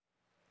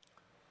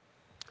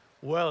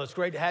Well, it's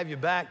great to have you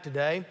back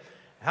today.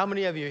 How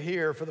many of you are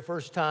here for the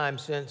first time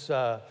since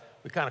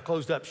we kind of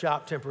closed up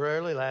shop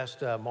temporarily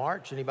last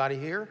March? Anybody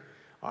here?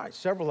 All right,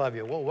 several of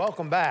you. Well,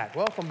 welcome back.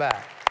 Welcome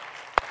back.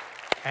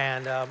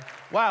 And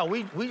wow,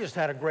 we just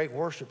had a great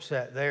worship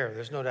set there.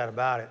 There's no doubt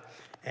about it.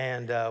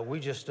 And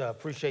we just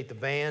appreciate the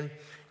band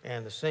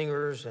and the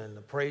singers and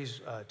the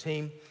praise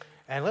team.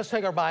 And let's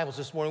take our Bibles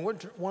this morning.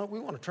 We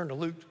want to turn to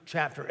Luke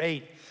chapter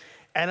 8.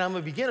 And I'm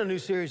going to begin a new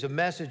series of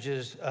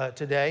messages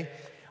today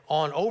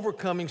on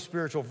overcoming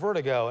spiritual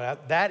vertigo.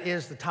 That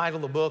is the title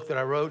of the book that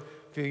I wrote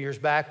a few years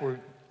back.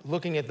 We're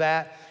looking at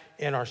that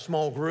in our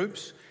small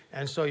groups.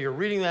 And so you're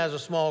reading that as a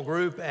small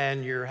group,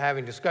 and you're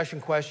having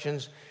discussion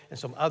questions and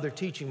some other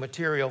teaching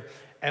material.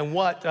 And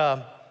what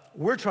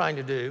we're trying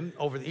to do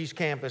over the East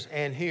Campus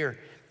and here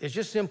is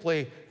just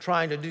simply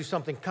trying to do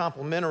something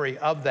complementary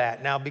of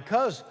that. Now,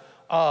 because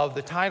of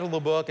the title of the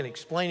book and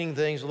explaining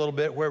things a little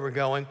bit where we're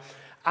going,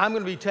 I'm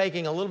going to be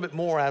taking a little bit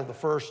more out of the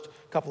first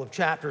couple of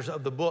chapters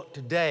of the book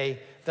today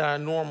than I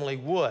normally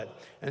would.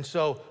 And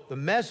so the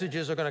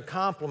messages are going to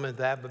complement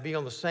that, but be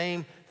on the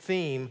same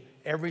theme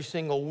every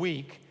single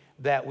week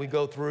that we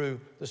go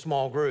through the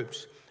small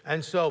groups.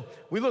 And so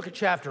we look at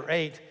chapter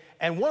 8,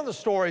 and one of the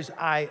stories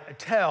I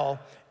tell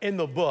in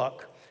the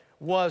book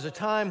was a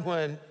time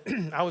when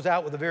I was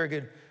out with a very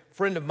good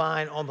friend of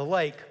mine on the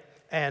lake,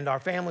 and our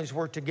families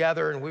were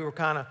together, and we were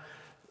kind of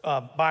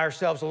by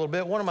ourselves a little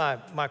bit. One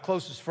of my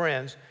closest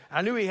friends,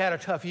 I knew he had a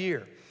tough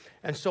year.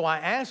 And so I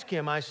asked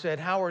him, I said,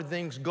 how are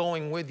things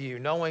going with you?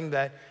 Knowing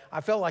that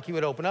I felt like he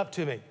would open up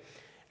to me.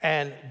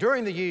 And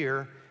during the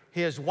year,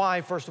 his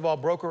wife, first of all,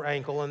 broke her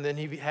ankle, and then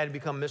he had to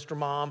become Mr.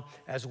 Mom,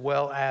 as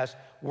well as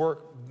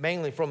work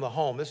mainly from the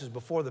home. This is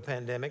before the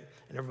pandemic,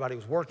 and everybody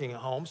was working at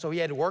home. So he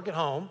had to work at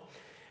home.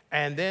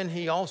 And then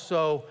he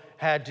also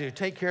had to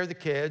take care of the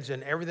kids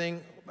and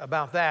everything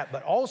about that.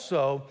 But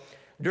also,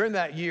 during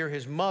that year,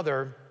 his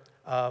mother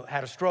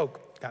had a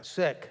stroke, got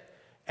sick.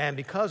 And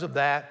because of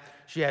that,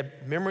 she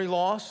had memory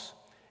loss,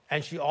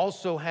 and she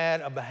also had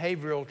a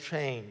behavioral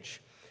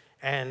change.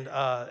 And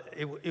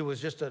it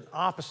was just an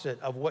opposite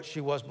of what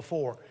she was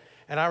before.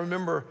 And I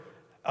remember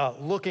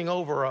looking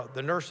over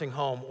the nursing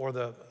home or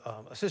the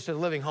assisted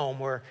living home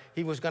where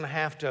he was going to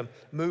have to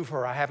move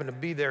her. I happened to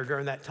be there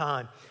during that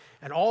time.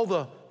 And all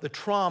the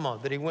trauma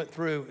that he went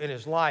through in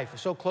his life,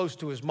 so close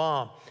to his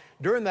mom.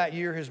 During that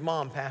year, his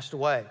mom passed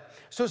away.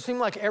 So it seemed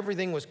like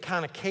everything was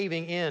kind of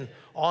caving in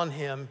on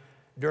him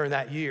during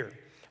that year.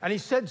 And he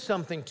said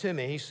something to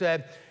me. He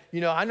said, you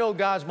know, I know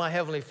God's my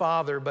heavenly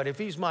Father, but if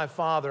he's my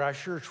father, I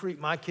sure treat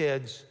my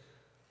kids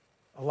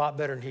a lot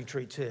better than he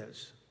treats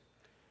his.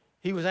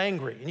 He was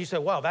angry. And you say,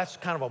 well, that's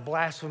kind of a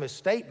blasphemous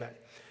statement.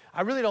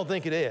 I really don't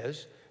think it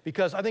is,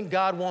 because I think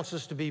God wants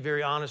us to be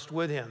very honest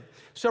with him.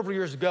 Several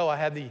years ago, I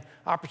had the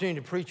opportunity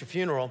to preach a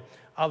funeral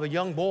of a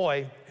young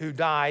boy who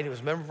died. He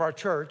was a member of our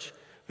church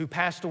who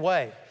passed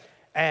away.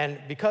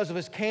 And because of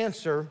his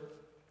cancer,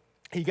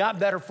 he got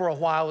better for a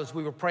while as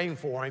we were praying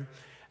for him.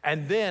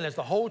 And then as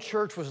the whole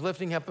church was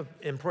lifting him up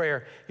in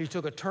prayer, he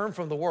took a turn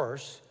from the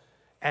worse,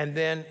 and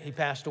then he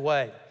passed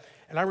away.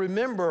 And I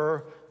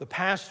remember the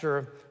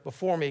pastor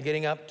before me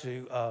getting up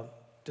to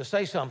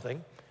say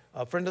something,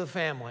 a friend of the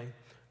family,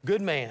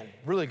 good man,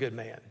 really good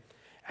man.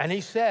 And he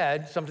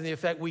said something to the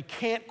effect, we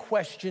can't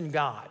question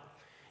God.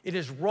 It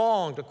is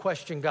wrong to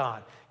question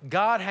God.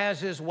 God has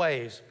his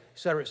ways, et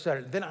cetera, et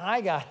cetera. Then I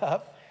got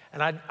up,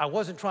 and I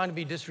wasn't trying to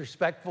be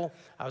disrespectful.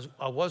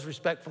 I was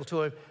respectful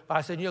to him. But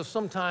I said, you know,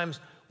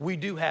 sometimes we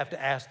do have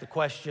to ask the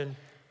question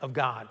of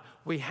God.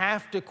 We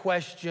have to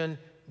question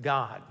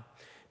God.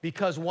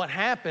 Because what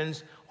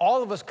happens,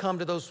 all of us come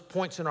to those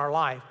points in our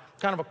life,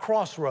 kind of a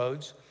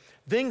crossroads.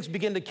 Things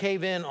begin to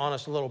cave in on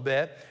us a little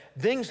bit.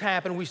 Things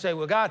happen. We say,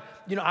 well, God,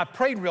 you know, I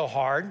prayed real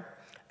hard.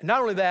 And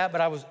not only that,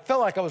 but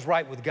felt like I was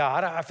right with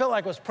God. I felt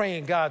like I was praying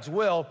in God's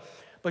will.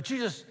 But you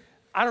just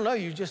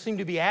seem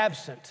to be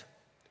absent.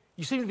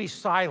 You seem to be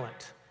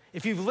silent.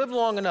 If you've lived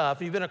long enough,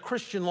 if you've been a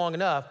Christian long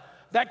enough,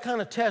 that kind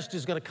of test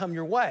is going to come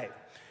your way.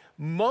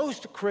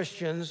 Most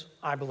Christians,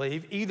 I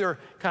believe, either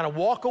kind of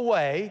walk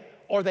away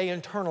or they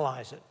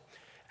internalize it.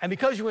 And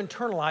because you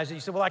internalize it, you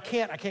say, well, I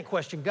can't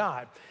question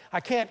God. I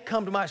can't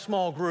come to my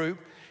small group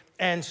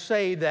and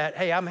say that,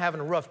 hey, I'm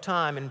having a rough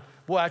time, and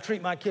boy, I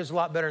treat my kids a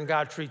lot better than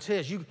God treats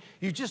his. You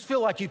just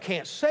feel like you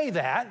can't say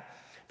that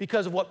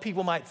because of what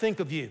people might think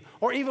of you,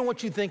 or even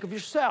what you think of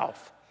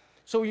yourself.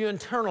 So you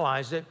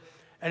internalize it,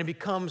 and it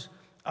becomes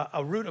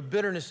a root of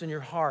bitterness in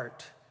your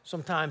heart,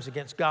 sometimes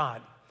against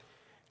God.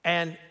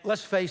 And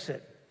let's face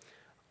it,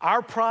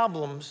 our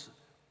problems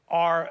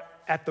are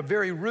at the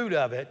very root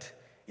of it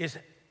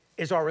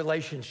is our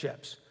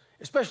relationships,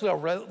 especially our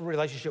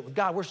relationship with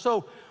God. We're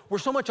so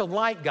much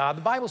alike God.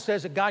 The Bible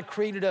says that God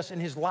created us in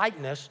his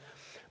likeness,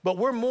 but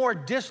we're more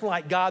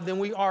dislike God than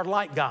we are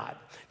like God.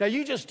 Now,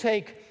 you just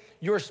take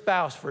your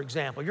spouse, for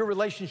example, your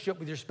relationship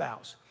with your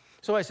spouse.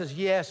 Somebody says,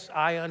 yes,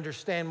 I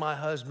understand my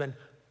husband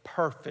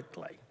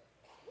perfectly.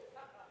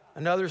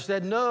 Another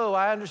said, no,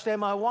 I understand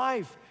my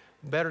wife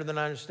better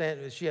than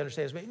she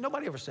understands me.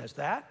 Nobody ever says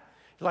that.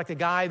 Like the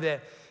guy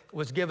that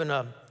was given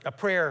a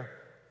prayer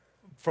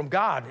from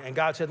God, and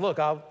God said, look,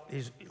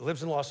 he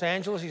lives in Los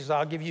Angeles. He says,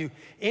 I'll give you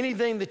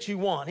anything that you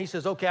want. He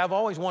says, okay, I've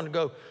always wanted to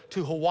go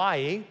to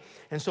Hawaii,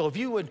 and so if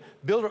you would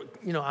build,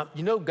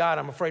 God,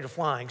 I'm afraid of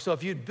flying. So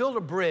if you'd build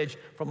a bridge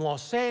from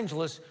Los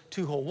Angeles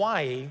to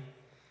Hawaii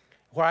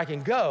where I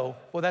can go,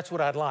 well, that's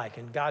what I'd like.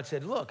 And God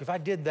said, look, if I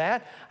did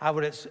that, I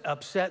would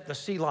upset the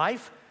sea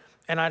life,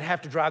 and I'd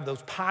have to drive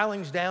those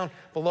pilings down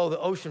below the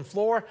ocean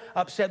floor,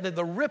 upset that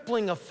the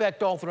rippling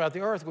effect all throughout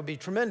the earth would be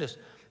tremendous.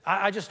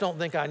 I just don't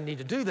think I need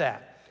to do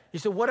that. He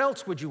said, what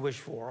else would you wish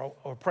for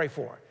or pray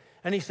for?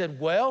 And he said,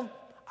 well,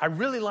 I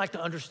really like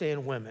to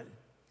understand women.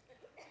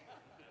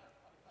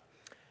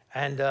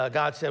 And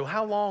God said,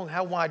 well,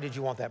 how wide did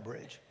you want that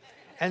bridge?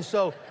 And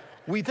so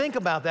we think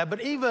about that,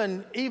 but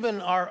even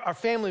our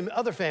family,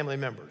 other family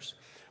members,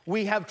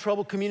 we have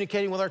trouble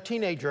communicating with our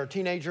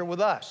teenager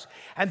with us.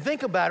 And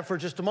think about it for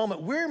just a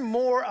moment. We're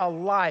more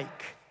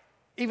alike,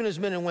 even as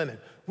men and women.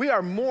 We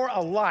are more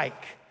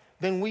alike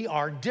than we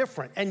are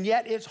different. And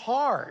yet it's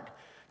hard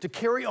to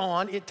carry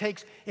on. It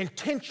takes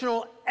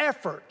intentional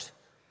effort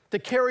to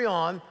carry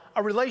on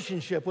a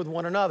relationship with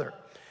one another.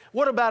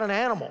 What about an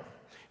animal?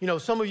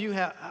 Some of you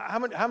have,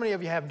 how many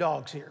of you have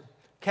dogs here?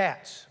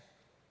 Cats.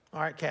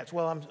 All right, cats.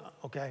 Well, I'm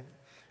okay.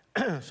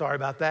 Sorry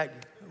about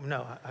that.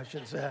 No, I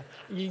shouldn't say that.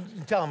 You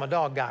can tell I'm a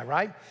dog guy,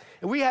 right?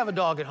 And we have a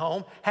dog at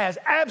home, has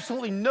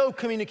absolutely no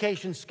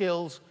communication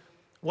skills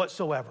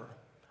whatsoever.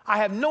 I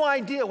have no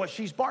idea what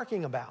she's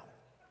barking about.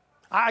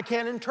 I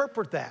can't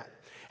interpret that.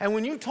 And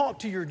when you talk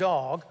to your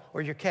dog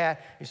or your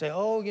cat, you say,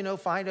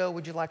 Fido,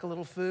 would you like a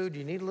little food? Do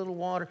you need a little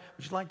water?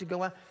 Would you like to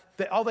go out?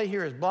 All they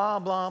hear is blah,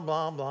 blah,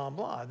 blah, blah,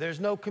 blah. There's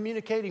no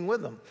communicating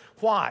with them.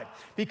 Why?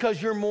 Because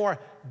you're more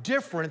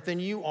different than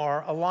you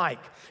are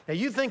alike. Now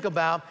you think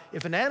about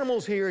if an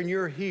animal's here and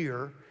you're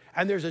here,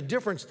 and there's a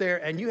difference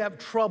there, and you have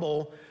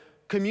trouble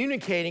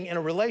communicating in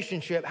a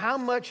relationship, how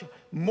much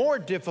more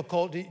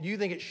difficult do you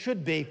think it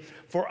should be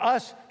for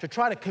us to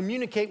try to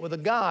communicate with a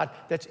God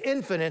that's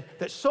infinite,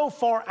 that's so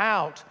far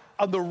out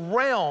of the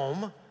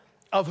realm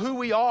of who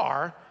we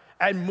are,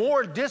 and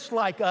more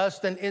dislike us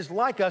than is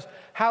like us,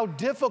 how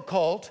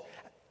difficult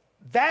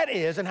that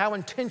is and how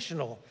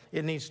intentional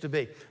it needs to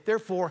be.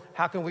 Therefore,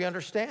 how can we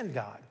understand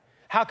God?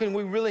 How can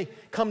we really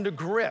come to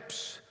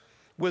grips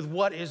with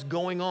what is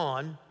going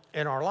on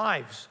in our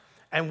lives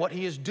and what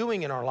He is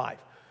doing in our life?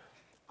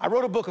 I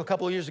wrote a book a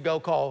couple of years ago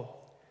called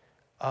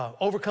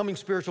Overcoming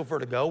Spiritual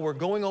Vertigo. We're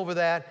going over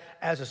that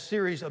as a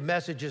series of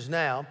messages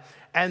now.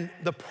 And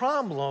the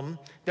problem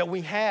that we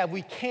have,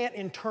 we can't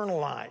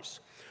internalize.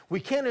 We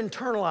can't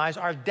internalize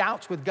our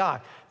doubts with God.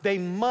 They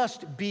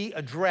must be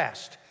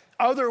addressed.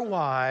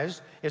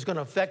 Otherwise, it's going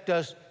to affect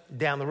us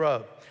down the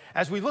road.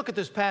 As we look at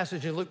this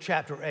passage in Luke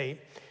chapter 8,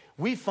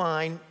 we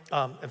find,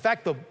 in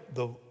fact,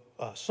 the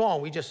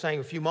song we just sang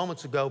a few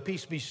moments ago,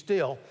 Peace Be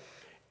Still,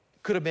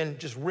 could have been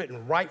just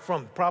written right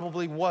from,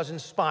 probably was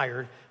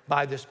inspired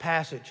by this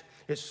passage.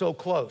 It's so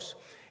close.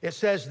 It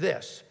says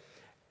this,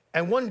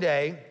 and one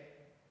day,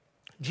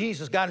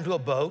 Jesus got into a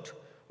boat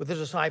with his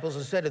disciples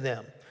and said to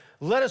them,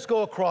 let us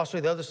go across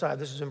to the other side.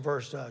 This is in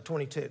verse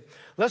 22.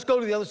 Let's go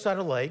to the other side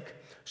of the lake.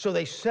 So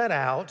they set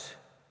out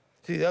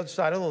to the other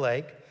side of the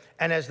lake,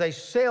 and as they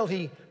sailed,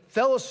 he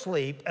fell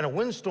asleep, and a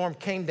windstorm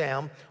came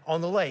down on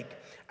the lake,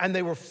 and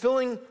they were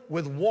filling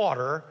with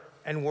water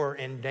and were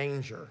in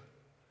danger.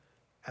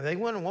 And they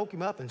went and woke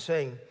him up and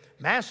saying,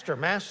 Master,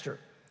 Master,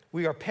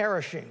 we are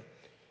perishing.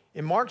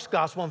 In Mark's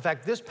gospel, in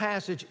fact, this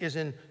passage is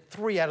in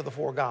 3 out of the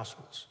 4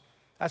 gospels.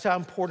 That's how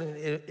important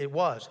it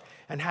was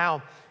and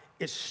how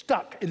it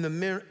stuck in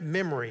the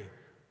memory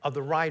of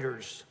the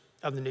writers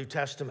of the New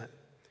Testament.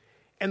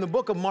 In the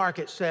book of Mark,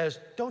 it says,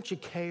 don't you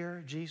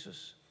care,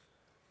 Jesus?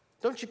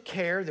 Don't you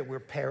care that we're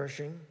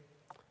perishing?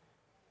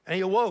 And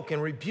he awoke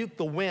and rebuked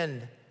the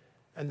wind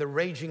and the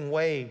raging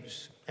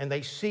waves, and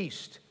they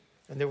ceased,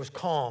 and there was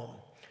calm.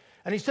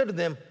 And he said to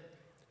them,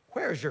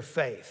 where is your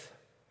faith?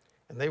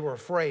 And they were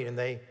afraid, and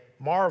they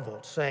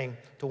marveled, saying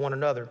to one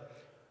another,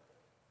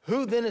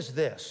 who then is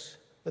this,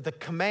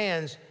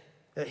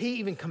 that he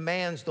even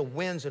commands the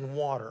winds and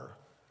water,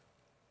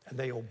 and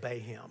they obey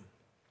him?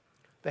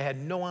 They had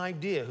no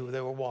idea who they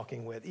were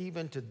walking with,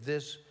 even to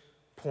this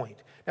point.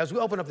 Now, as we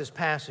open up this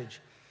passage,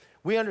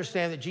 we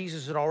understand that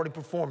Jesus had already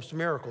performed some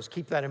miracles.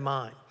 Keep that in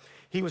mind.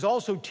 He was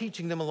also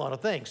teaching them a lot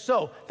of things.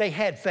 So they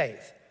had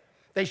faith.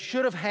 They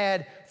should have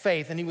had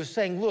faith. And he was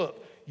saying,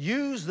 look,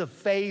 use the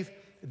faith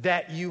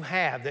that you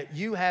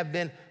have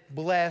been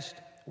blessed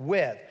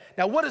with.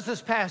 Now, what does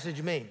this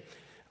passage mean?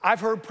 I've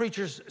heard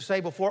preachers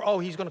say before, oh,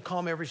 he's going to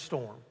calm every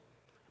storm.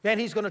 Man,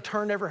 he's going to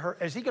turn every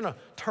hurricane. Is he going to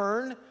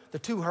turn the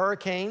 2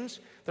 hurricanes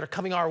that are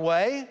coming our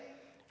way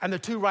and the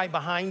 2 right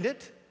behind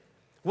it?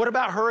 What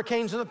about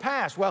hurricanes in the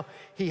past? Well,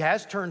 he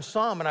has turned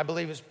some, and I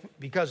believe it's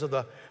because of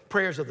the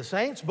prayers of the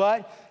saints,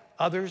 but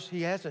others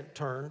he hasn't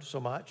turned so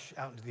much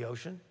out into the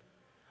ocean.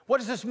 What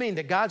does this mean,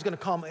 that God's going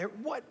to calm?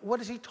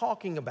 What is he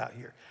talking about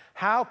here?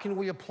 How can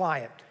we apply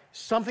it?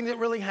 Something that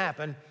really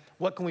happened.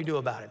 What can we do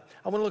about it?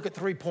 I want to look at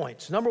 3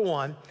 points. Number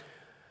 1,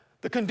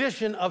 The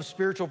condition of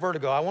spiritual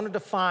vertigo. I want to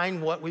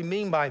define what we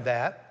mean by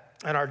that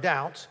and our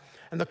doubts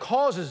and the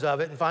causes of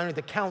it and finally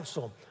the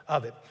counsel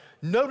of it.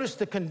 Notice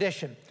the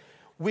condition.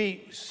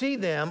 We see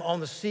them on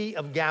the Sea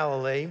of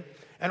Galilee,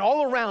 and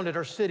all around it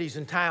are cities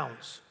and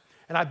towns.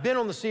 And I've been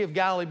on the Sea of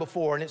Galilee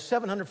before, and it's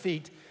 700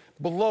 feet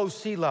below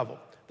sea level.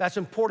 That's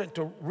important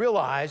to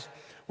realize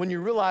when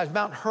you realize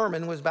Mount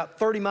Hermon was about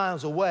 30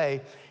 miles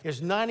away,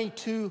 is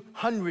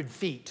 9,200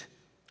 feet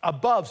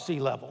above sea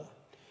level.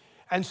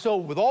 And so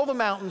with all the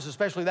mountains,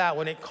 especially that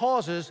one, it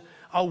causes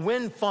a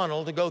wind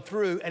funnel to go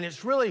through. And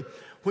it's really,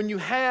 when you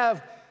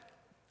have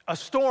a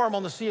storm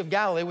on the Sea of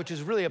Galilee, which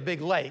is really a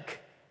big lake,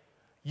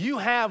 you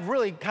have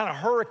really kind of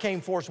hurricane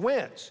force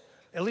winds,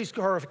 at least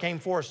hurricane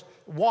force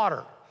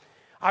water.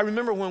 I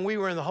remember when we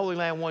were in the Holy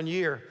Land one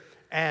year,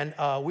 and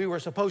we were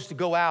supposed to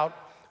go out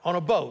on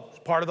a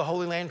boat. Part of the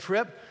Holy Land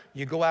trip,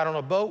 you go out on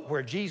a boat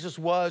where Jesus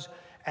was,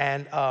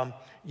 and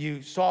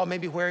you saw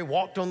maybe where he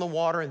walked on the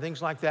water and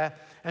things like that.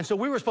 And so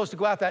we were supposed to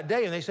go out that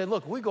day, and they said,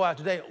 look, if we go out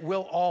today,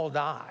 we'll all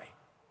die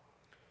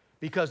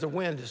because the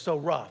wind is so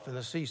rough and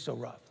the sea's so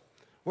rough.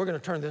 We're going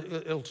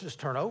to it'll just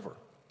turn over.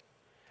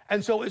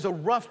 And so it's a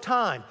rough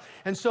time.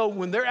 And so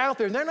when they're out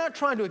there, and they're not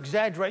trying to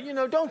exaggerate,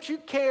 don't you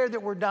care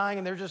that we're dying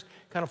and they're just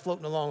kind of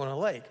floating along on a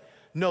lake.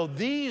 No,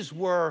 these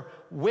were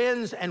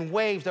winds and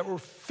waves that were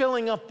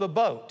filling up the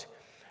boat.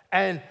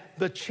 And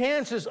the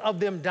chances of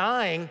them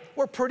dying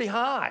were pretty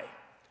high.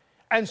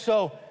 And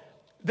so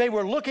they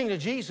were looking to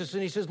Jesus,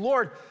 and he says,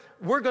 Lord,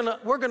 we're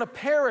gonna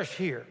perish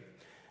here.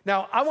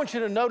 Now, I want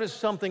you to notice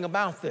something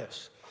about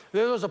this.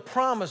 There was a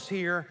promise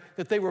here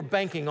that they were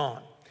banking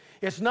on.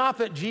 It's not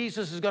that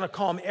Jesus is gonna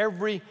calm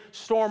every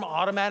storm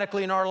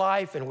automatically in our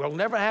life, and we'll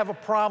never have a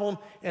problem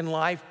in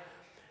life.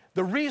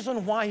 The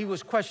reason why he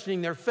was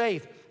questioning their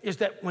faith is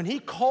that when he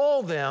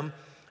called them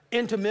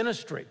into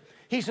ministry,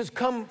 he says,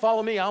 come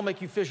follow me, I'll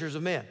make you fishers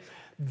of men.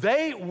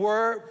 They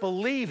were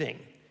believing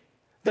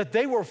that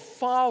they were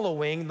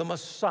following the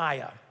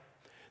Messiah.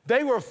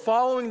 They were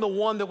following the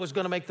one that was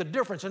going to make the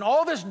difference. And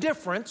all this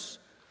difference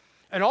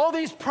and all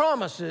these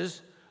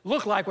promises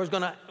looked like we're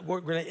going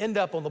to end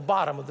up on the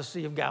bottom of the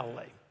Sea of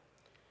Galilee.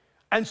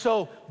 And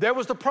so there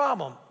was the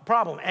problem,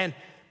 and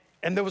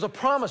there was a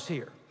promise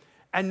here.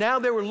 And now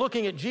they were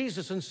looking at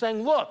Jesus and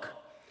saying, look,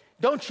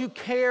 don't you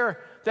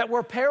care that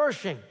we're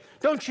perishing?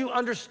 Don't you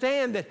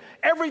understand that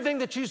everything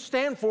that you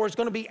stand for is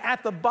going to be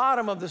at the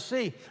bottom of the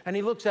sea? And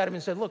he looks at him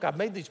and said, look, I've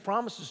made these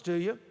promises to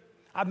you.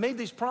 I've made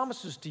these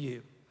promises to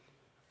you.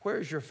 Where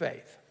is your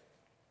faith?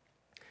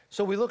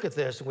 So we look at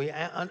this and we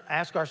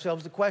ask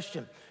ourselves the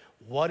question,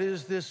 what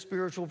is this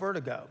spiritual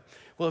vertigo?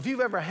 Well, if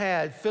you've ever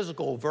had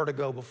physical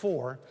vertigo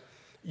before,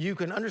 you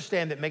can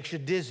understand that it makes you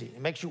dizzy.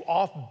 It makes you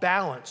off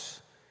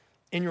balance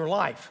in your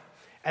life.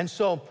 And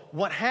so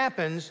what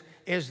happens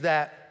is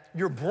that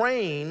your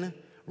brain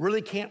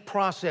really can't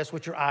process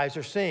what your eyes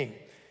are seeing.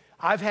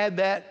 I've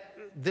had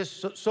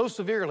this so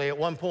severely at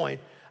one point,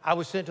 I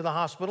was sent to the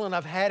hospital, and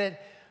I've had it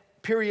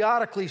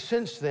periodically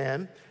since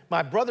then.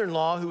 My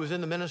brother-in-law, who was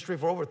in the ministry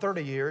for over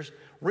 30 years,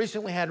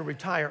 recently had to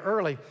retire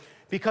early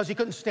because he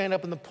couldn't stand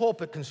up in the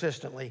pulpit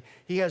consistently.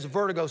 He has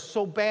vertigo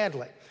so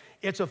badly.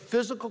 It's a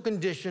physical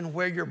condition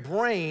where your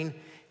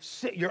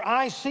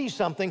eyes see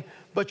something,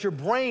 but your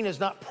brain is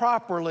not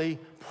properly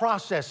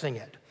processing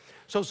it.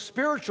 So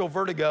spiritual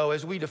vertigo,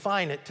 as we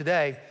define it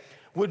today,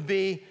 would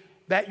be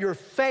that your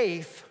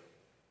faith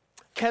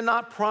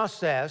cannot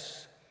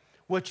process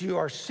what you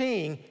are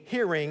seeing,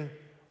 hearing,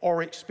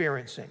 or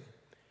experiencing.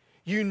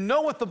 You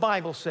know what the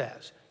Bible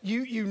says.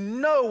 You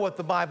know what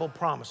the Bible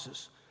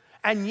promises.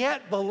 And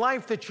yet the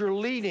life that you're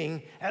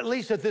leading, at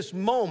least at this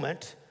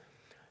moment,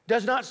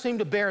 does not seem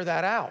to bear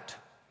that out.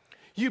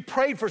 You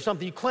prayed for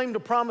something. You claimed a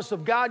promise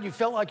of God. You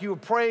felt like you were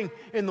praying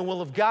in the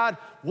will of God,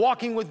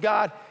 walking with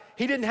God.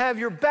 He didn't have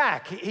your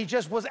back. He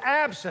just was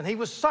absent. He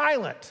was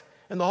silent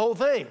in the whole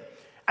thing.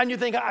 And you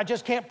think, I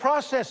just can't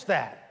process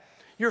that.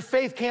 Your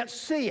faith can't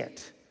see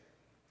it.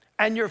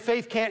 And your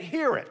faith can't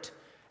hear it.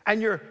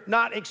 And you're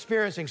not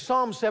experiencing.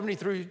 Psalm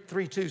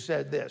 73:2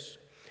 said this.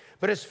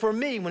 But as for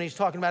me, when he's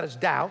talking about his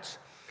doubts,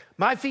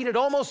 my feet had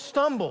almost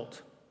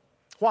stumbled.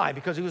 Why?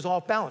 Because he was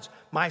off balance.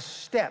 My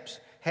steps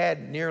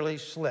had nearly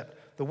slipped.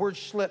 The word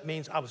slip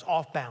means I was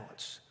off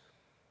balance.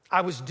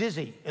 I was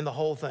dizzy in the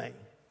whole thing.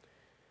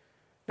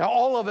 Now,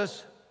 all of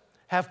us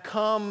have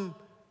come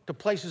to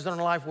places in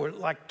our life where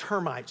like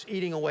termites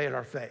eating away at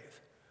our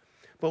faith.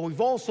 But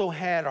we've also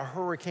had a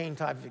hurricane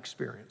type of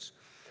experience.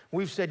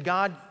 We've said,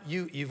 God,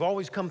 you've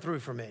always come through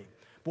for me.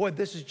 Boy,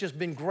 this has just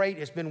been great.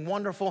 It's been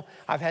wonderful.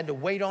 I've had to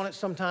wait on it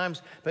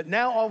sometimes. But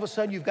now all of a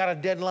sudden you've got a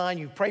deadline.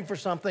 You've prayed for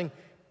something,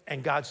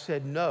 and God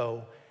said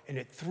no, and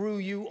it threw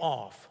you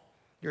off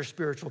your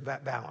spiritual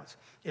balance.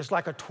 It's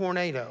like a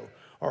tornado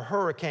or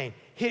hurricane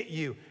hit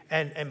you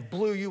and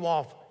blew you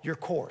off your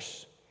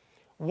course.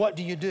 What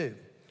do you do?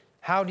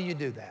 How do you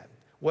do that?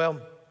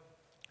 Well,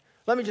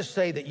 let me just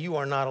say that you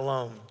are not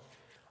alone.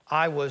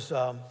 I was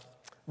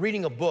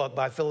reading a book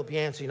by Philip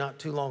Yancey not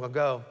too long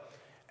ago,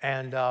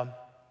 and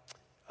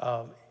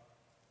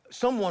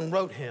someone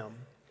wrote him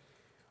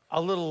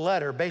a little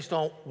letter based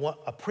on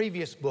a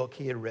previous book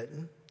he had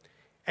written.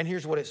 And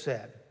here's what it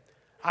said.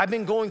 I've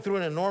been going through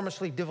an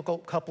enormously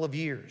difficult couple of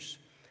years.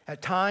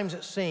 At times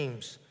it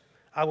seems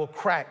I will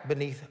crack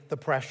beneath the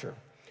pressure.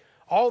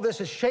 All this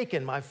has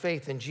shaken my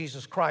faith in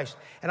Jesus Christ,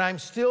 and I'm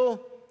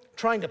still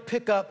trying to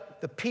pick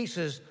up the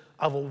pieces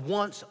of a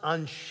once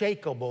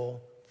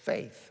unshakable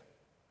faith.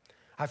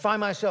 I find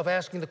myself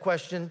asking the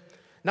question,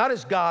 not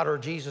is God or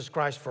Jesus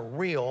Christ for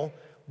real,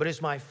 but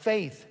is my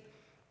faith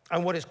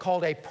and what is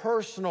called a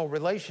personal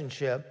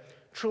relationship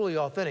truly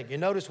authentic? You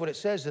notice what it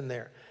says in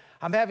there.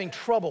 I'm having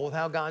trouble with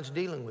how God's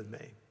dealing with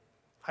me.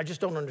 I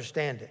just don't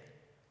understand it.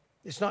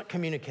 It's not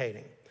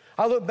communicating.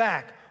 I look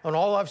back on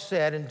all I've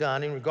said and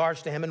done in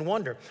regards to him and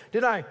wonder,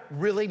 did I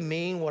really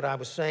mean what I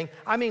was saying?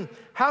 I mean,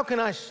 how can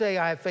I say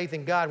I have faith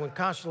in God when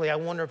constantly I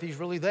wonder if he's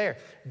really there?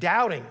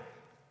 Doubting,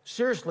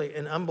 seriously,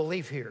 in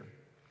unbelief here.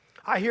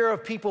 I hear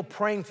of people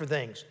praying for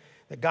things,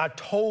 that God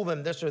told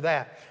them this or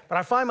that. But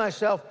I find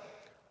myself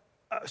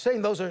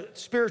saying those are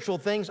spiritual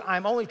things.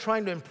 I'm only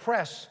trying to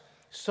impress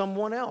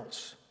someone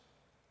else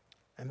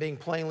and being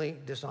plainly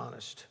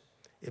dishonest.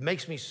 It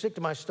makes me sick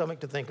to my stomach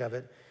to think of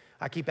it.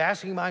 I keep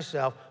asking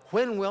myself,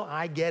 when will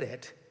I get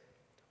it?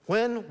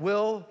 When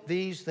will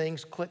these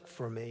things click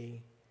for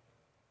me?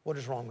 What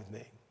is wrong with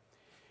me?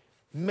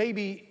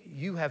 Maybe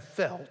you have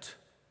felt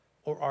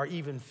or are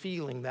even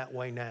feeling that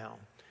way now.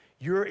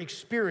 You're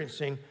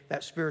experiencing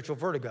that spiritual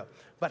vertigo.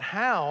 But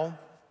how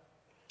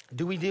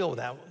do we deal with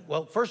that?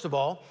 Well, first of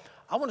all,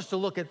 I want us to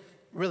look at,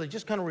 really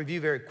just kind of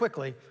review very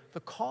quickly,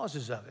 the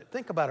causes of it.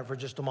 Think about it for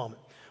just a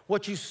moment.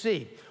 What you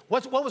see.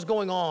 What was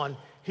going on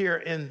here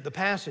in the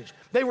passage?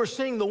 They were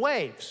seeing the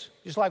waves,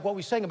 just like what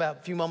we sang about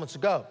a few moments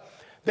ago.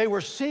 They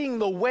were seeing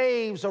the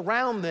waves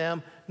around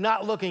them,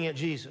 not looking at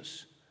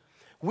Jesus.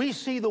 We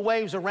see the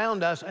waves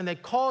around us, and they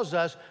cause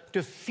us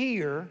to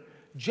fear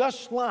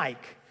just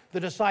like the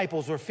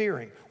disciples were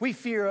fearing. We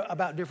fear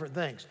about different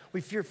things.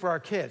 We fear for our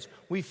kids.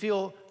 We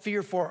feel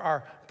fear for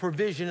our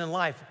provision in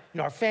life,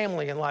 our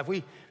family in life.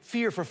 We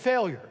fear for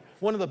failure.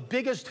 One of the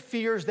biggest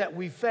fears that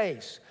we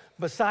face,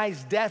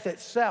 besides death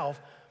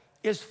itself,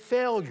 is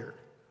failure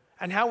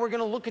and how we're going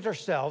to look at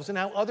ourselves and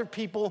how other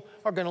people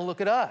are going to look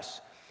at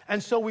us.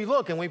 And so we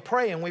look and we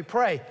pray and we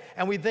pray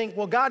and we think,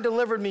 well, God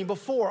delivered me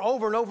before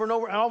over and over and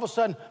over, and all of a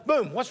sudden,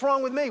 boom, what's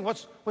wrong with me?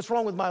 What's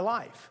wrong with my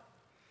life?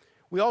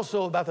 We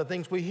also, about the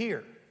things we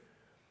hear.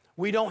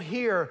 We don't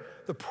hear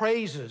the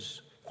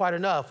praises quite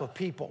enough of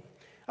people.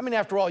 I mean,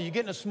 after all, you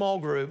get in a small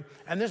group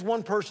and this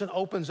one person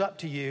opens up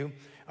to you,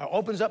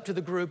 opens up to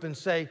the group and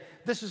say,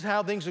 this is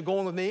how things are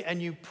going with me,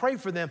 and you pray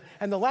for them.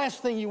 And the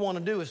last thing you want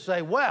to do is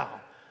say, well,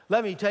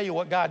 let me tell you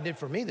what God did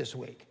for me this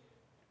week.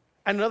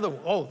 And another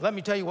one, oh, let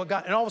me tell you what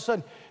God, and all of a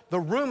sudden, the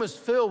room is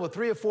filled with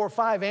 3 or 4 or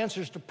 5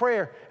 answers to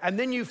prayer, and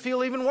then you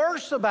feel even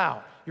worse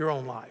about your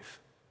own life.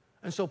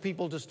 And so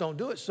people just don't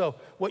do it. So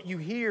what you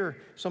hear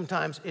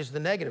sometimes is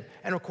the negative.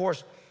 And of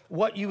course,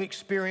 what you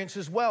experience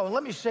as well. And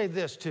let me say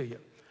this to you.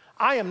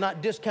 I am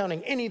not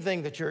discounting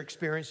anything that you're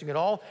experiencing at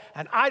all,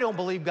 and I don't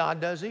believe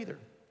God does either.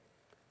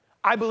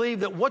 I believe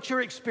that what you're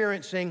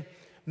experiencing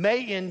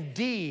may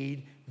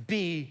indeed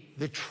be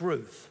the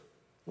truth,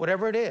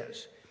 whatever it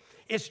is.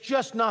 It's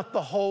just not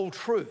the whole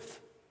truth.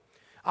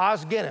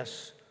 Os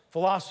Guinness,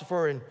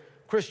 philosopher and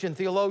Christian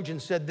theologian,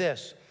 said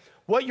this: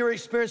 what you're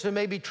experiencing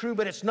may be true,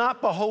 but it's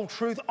not the whole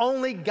truth.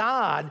 Only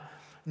God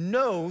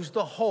knows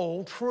the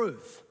whole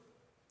truth.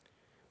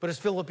 But as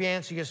Philip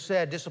Yancey has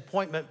said,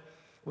 disappointment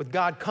with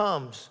God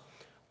comes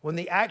when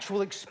the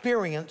actual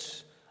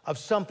experience of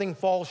something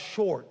falls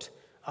short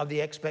of the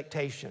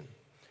expectation.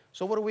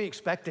 So what are we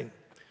expecting?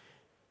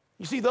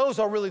 You see, those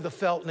are really the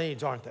felt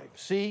needs, aren't they?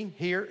 See,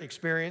 hear,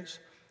 experience.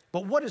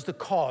 But what is the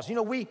cause? You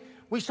know, we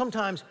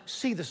sometimes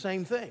see the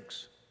same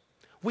things.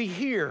 We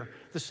hear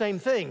the same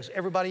things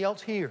everybody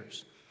else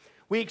hears.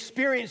 We're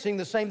experiencing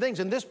the same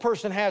things, and this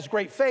person has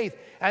great faith,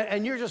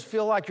 and you just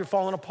feel like you're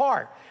falling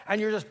apart,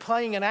 and you're just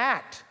playing an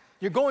act.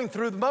 You're going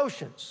through the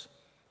motions.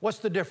 What's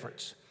the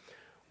difference?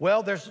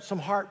 Well, there's some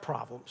heart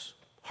problems,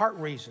 heart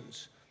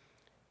reasons.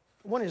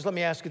 One is, let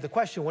me ask you the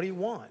question, what do you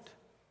want?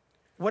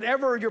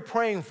 Whatever you're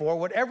praying for,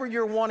 whatever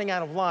you're wanting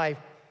out of life,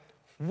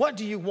 what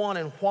do you want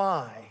and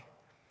why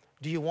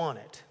do you want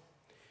it?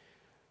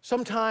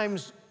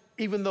 Sometimes,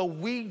 even though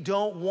we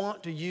don't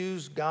want to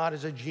use God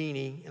as a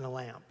genie in a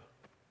lamp,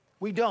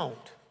 we don't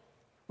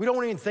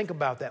even think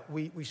about that.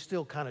 We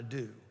still kind of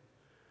do.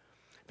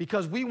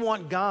 Because we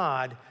want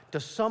God to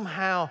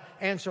somehow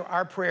answer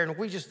our prayer. And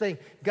we just think,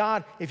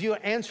 God, if you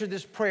answer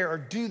this prayer or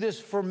do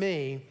this for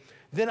me,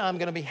 then I'm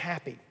going to be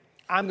happy.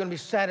 I'm going to be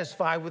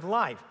satisfied with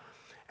life.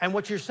 And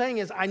what you're saying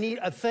is, I need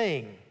a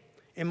thing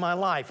in my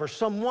life or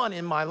someone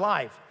in my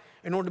life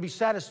in order to be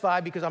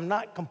satisfied, because I'm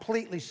not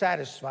completely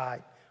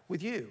satisfied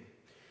with you.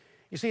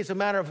 You see, it's a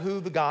matter of who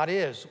the God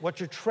is,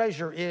 what your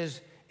treasure is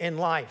in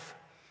life,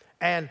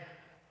 and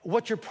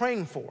what you're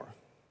praying for.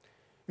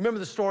 Remember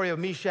the story of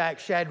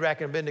Meshach,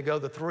 Shadrach, and Abednego,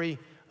 the 3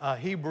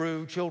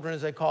 Hebrew children,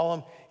 as they call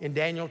them, in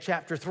Daniel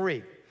chapter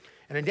 3.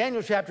 And in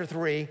Daniel chapter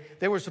 3,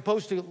 they were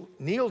supposed to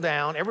kneel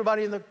down,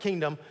 everybody in the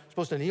kingdom was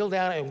supposed to kneel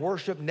down and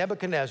worship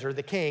Nebuchadnezzar,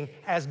 the king,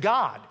 as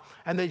God.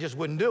 And they just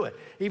wouldn't do it.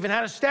 Even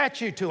had a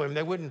statue to him.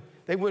 They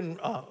wouldn't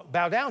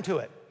bow down to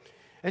it.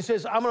 And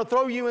says, I'm going to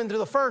throw you into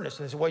the furnace.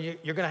 And they said, well, you're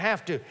going to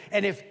have to.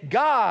 And if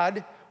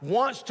God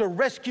wants to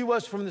rescue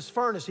us from this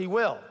furnace, he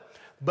will.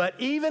 But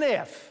even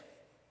if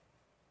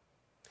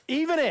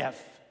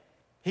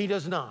he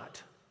does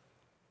not,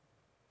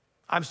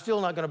 I'm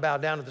still not going to bow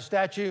down to the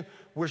statue.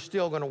 We're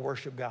still going to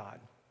worship God.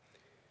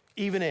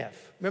 Even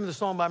if. Remember the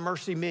song by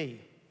Mercy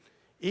Me?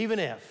 Even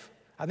if.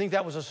 I think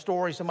that was a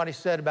story somebody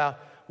said about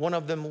one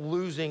of them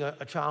losing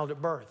a child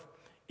at birth.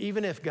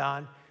 Even if,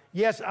 God,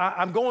 yes,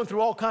 I'm going through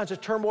all kinds of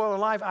turmoil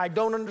in life. I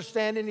don't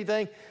understand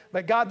anything.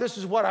 But God, this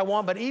is what I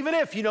want. But even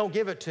if you don't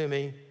give it to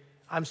me,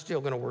 I'm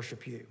still going to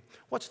worship you.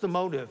 What's the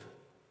motive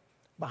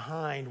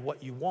behind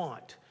what you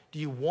want? Do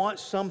you want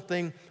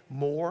something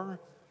more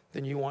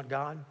than you want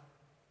God?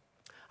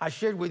 I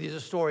shared with you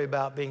the story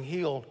about being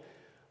healed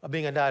of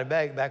being a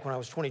diabetic back when I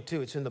was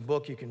 22. It's in the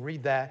book. You can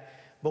read that.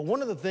 But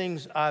one of the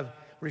things I've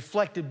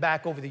reflected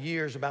back over the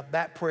years about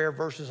that prayer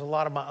versus a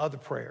lot of my other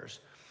prayers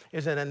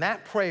is that in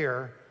that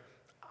prayer,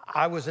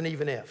 I was an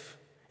even if.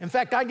 In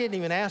fact, I didn't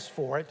even ask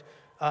for it,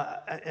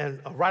 and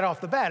right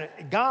off the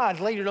bat, God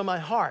laid it on my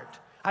heart.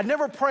 I'd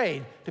never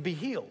prayed to be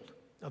healed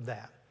of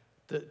that,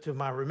 to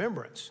my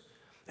remembrance.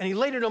 And he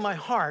laid it on my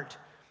heart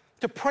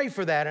to pray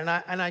for that,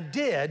 and I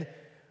did,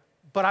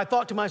 but I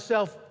thought to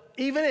myself,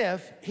 even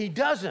if he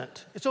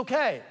doesn't, it's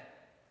okay.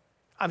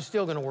 I'm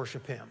still going to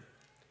worship him.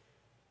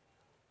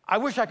 I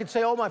wish I could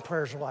say all my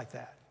prayers are like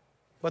that,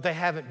 but they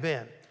haven't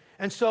been.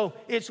 And so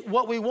it's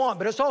what we want,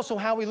 but it's also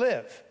how we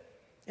live.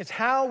 It's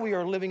how we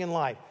are living in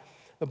life.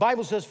 The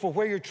Bible says, for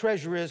where your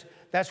treasure is,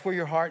 that's where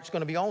your heart's going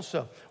to be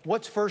also.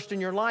 What's first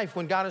in your life?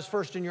 When God is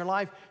first in your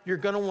life, you're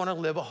going to want to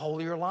live a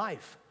holier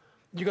life.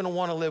 You're going to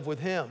want to live with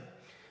him.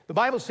 The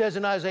Bible says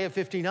in Isaiah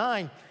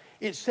 59,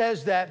 it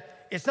says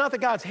that it's not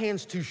that God's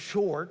hand's too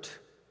short,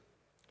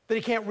 that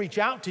he can't reach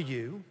out to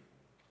you,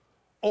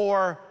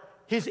 or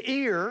his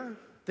ear,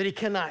 that he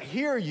cannot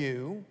hear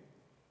you.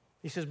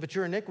 He says, but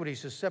your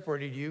iniquities have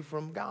separated you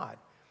from God.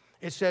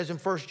 It says in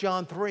 1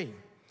 John 3,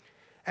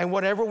 and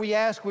whatever we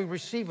ask, we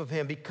receive of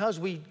him because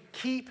we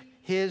keep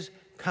his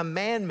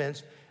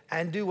commandments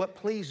and do what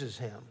pleases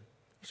him.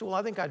 You say, well,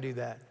 I think I do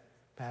that,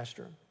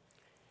 Pastor.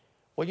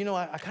 Well, you know,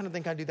 I kind of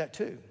think I do that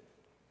too,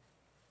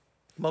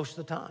 most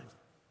of the time.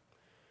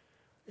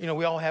 You know,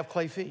 we all have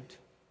clay feet.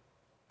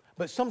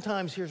 But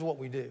sometimes here's what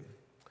we do.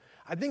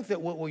 I think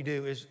that what we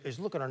do is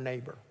look at our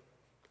neighbor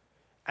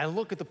and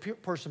look at the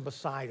person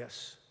beside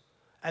us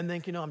and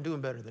think, you know, I'm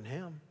doing better than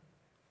him.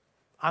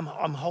 I'm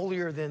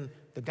holier than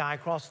the guy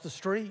across the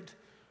street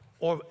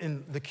or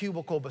in the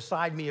cubicle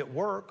beside me at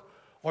work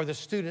or the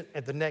student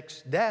at the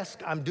next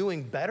desk. I'm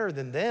doing better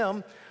than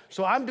them.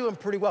 So I'm doing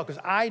pretty well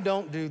because I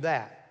don't do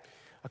that.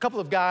 A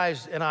couple of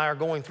guys and I are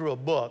going through a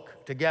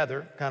book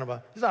together,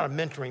 it's not a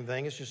mentoring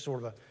thing, it's just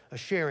sort of a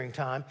sharing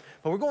time.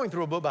 But we're going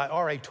through a book by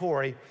R.A.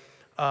 Torrey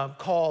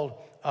called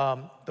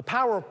The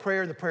Power of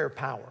Prayer and the Prayer of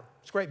Power.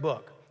 It's a great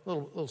book,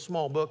 little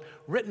small book,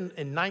 written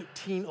in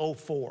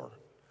 1904.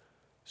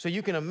 So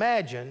you can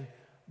imagine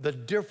the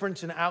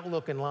difference in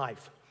outlook in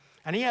life.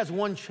 And he has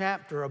one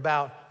chapter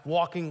about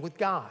walking with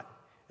God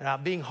and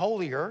about being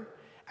holier.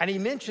 And he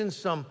mentions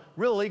some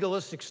real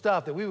legalistic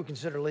stuff that we would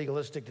consider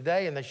legalistic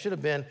today, and they should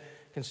have been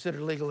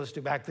considered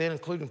legalistic back then,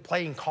 including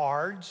playing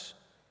cards.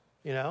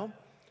 You know,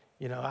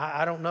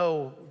 I don't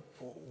know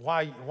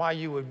why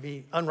you would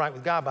be unright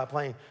with God by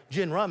playing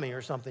gin rummy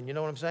or something. You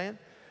know what I'm saying?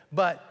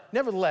 But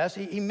nevertheless,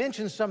 he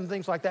mentions some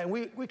things like that, and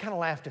we kind of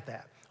laughed at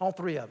that, all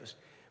three of us.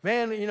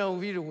 Man, you know,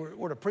 if you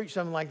were to preach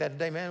something like that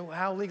today, man,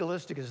 how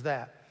legalistic is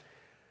that?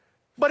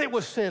 But it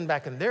was sin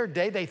back in their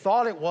day. They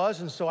thought it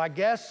was, and so I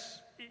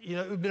guess, you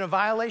know, it would have been a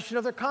violation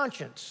of their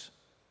conscience.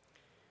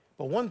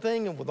 But one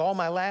thing, and with all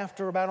my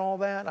laughter about all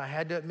that, I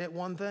had to admit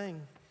one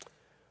thing.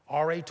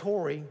 R.A.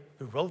 Torrey,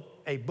 who wrote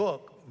a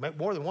book,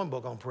 more than one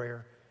book on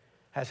prayer,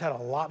 has had a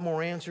lot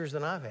more answers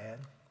than I've had.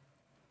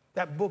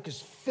 That book is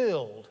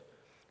filled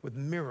with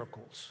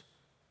miracles.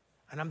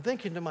 And I'm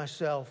thinking to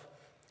myself,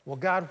 well,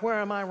 God, where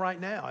am I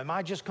right now? Am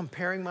I just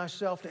comparing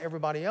myself to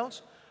everybody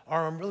else?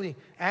 Or I'm really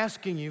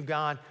asking you,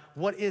 God,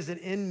 what is it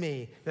in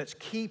me that's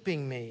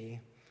keeping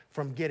me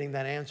from getting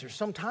that answer?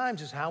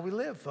 Sometimes it's how we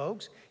live,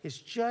 folks. It's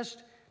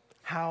just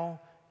how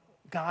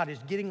God is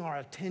getting our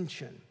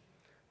attention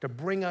to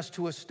bring us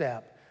to a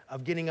step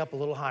of getting up a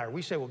little higher.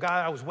 We say, well,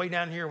 God, I was way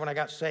down here when I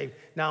got saved.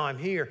 Now I'm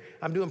here.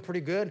 I'm doing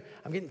pretty good.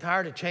 I'm getting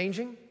tired of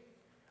changing.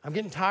 I'm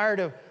getting tired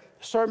of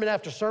sermon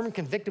after sermon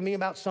convicting me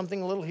about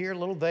something a little here, a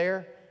little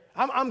there.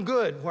 I'm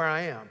good where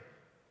I am.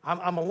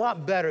 I'm a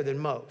lot better than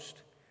most.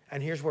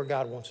 And here's where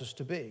God wants us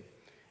to be.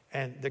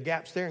 And the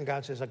gap's there, and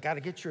God says, I've got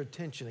to get your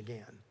attention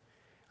again.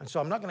 And so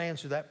I'm not going to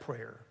answer that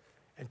prayer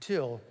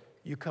until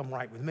you come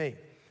right with me.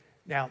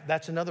 Now,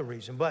 that's another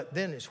reason. But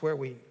then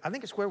I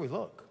think it's where we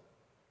look.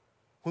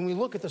 When we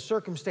look at the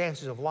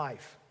circumstances of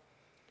life,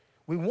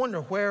 we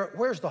wonder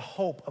where's the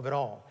hope of it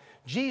all.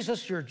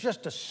 Jesus, you're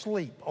just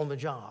asleep on the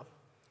job.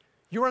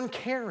 You're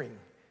uncaring.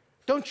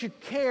 Don't you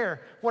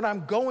care what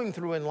I'm going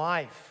through in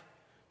life?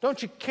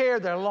 Don't you care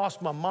that I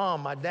lost my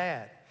mom, my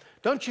dad?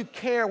 Don't you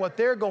care what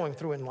they're going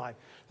through in life?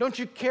 Don't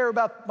you care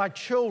about my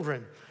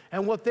children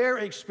and what they're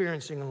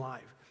experiencing in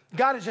life?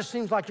 God, it just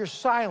seems like you're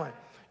silent.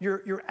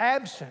 You're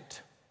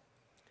absent.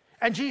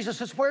 And Jesus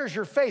says, where's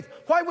your faith?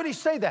 Why would he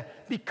say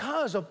that?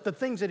 Because of the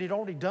things that he'd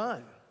already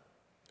done.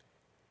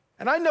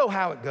 And I know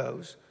how it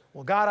goes.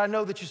 Well, God, I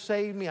know that you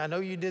saved me. I know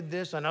you did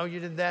this. I know you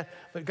did that.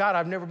 But God,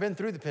 I've never been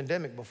through the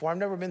pandemic before. I've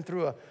never been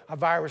through a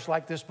virus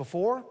like this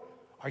before.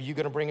 Are you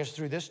going to bring us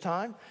through this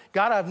time?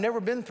 God, I've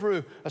never been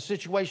through a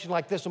situation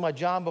like this on my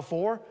job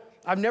before.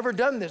 I've never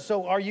done this.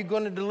 So are you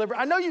going to deliver?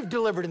 I know you've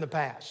delivered in the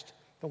past,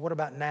 but what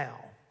about now?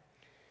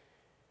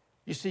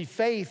 You see,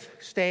 faith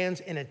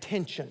stands in a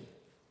tension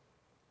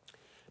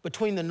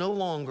between the no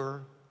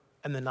longer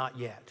and the not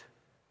yet.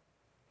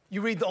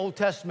 You read the Old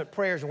Testament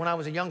prayers, and when I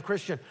was a young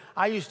Christian,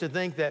 I used to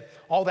think that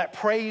all that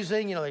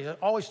praising, they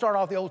always start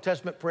off the Old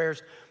Testament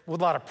prayers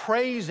with a lot of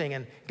praising,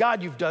 and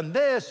God, you've done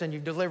this, and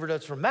you've delivered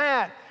us from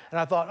that. And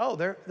I thought, oh,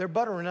 they're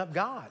buttering up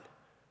God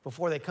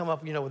before they come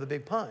up, with a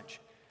big punch.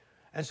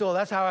 And so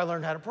that's how I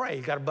learned how to pray.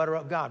 You've got to butter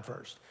up God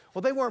first.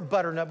 Well, they weren't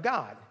buttering up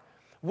God.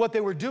 What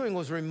they were doing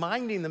was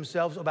reminding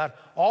themselves about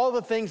all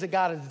the things that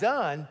God has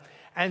done,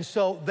 and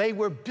so they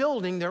were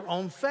building their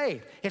own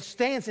faith. It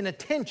stands in a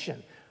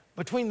tension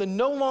between the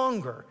no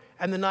longer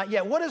and the not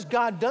yet. What has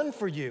God done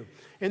for you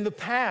in the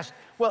past?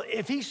 Well,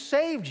 if he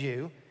saved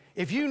you,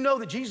 if you know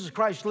that Jesus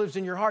Christ lives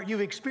in your heart, you've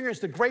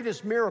experienced the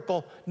greatest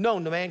miracle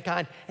known to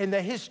mankind in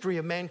the history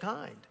of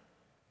mankind.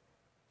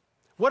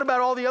 What about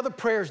all the other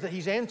prayers that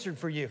he's answered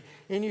for you?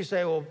 And you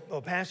say, well,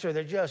 Pastor,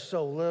 they're just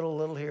so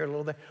little here,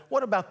 little there.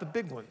 What about the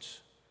big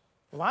ones?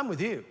 Well, I'm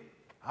with you.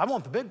 I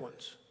want the big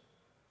ones.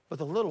 But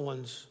the little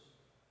ones,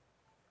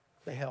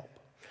 they help.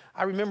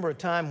 I remember a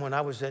time when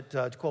I was at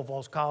Tacoma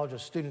Falls College, a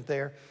student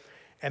there,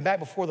 and back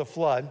before the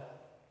flood,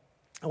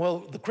 well,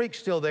 the creek's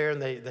still there,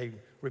 and they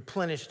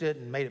replenished it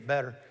and made it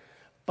better.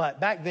 But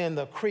back then,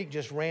 the creek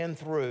just ran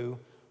through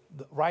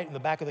right in the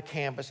back of the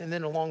campus and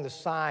then along the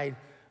side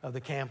of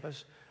the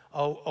campus.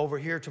 Over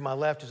here to my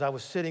left, as I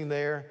was sitting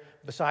there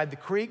beside the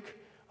creek,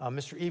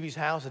 Mr. Eby's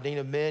house, the Dean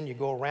of Men, you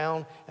go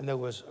around, and there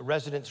was a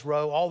residence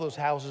row. All those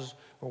houses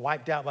were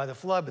wiped out by the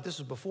flood, but this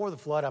was before the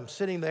flood. I'm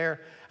sitting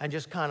there and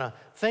just kind of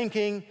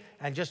thinking,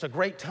 and just a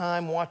great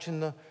time watching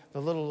the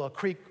little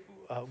creek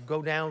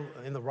go down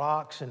in the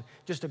rocks, and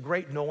just a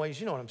great noise,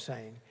 you know what I'm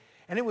saying.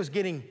 And it was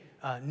getting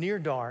near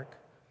dark,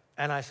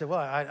 and I said, well,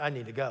 I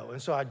need to go. And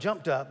so I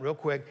jumped up real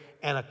quick,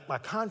 and my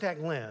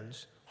contact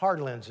lens, hard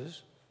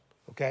lenses,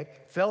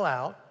 fell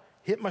out,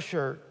 hit my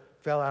shirt,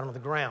 fell out on the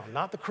ground.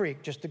 Not the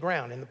creek, just the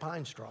ground in the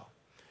pine straw.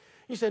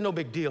 You say, no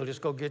big deal,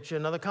 just go get you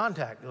another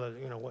contact,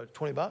 what,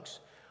 $20?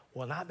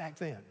 Well, not back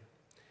then.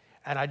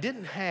 And I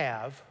didn't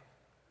have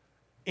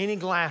any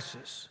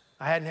glasses.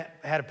 I hadn't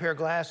had a pair of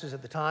glasses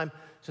at the time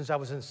since I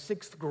was in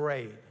 6th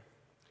grade.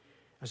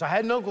 And so I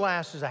had no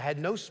glasses, I had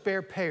no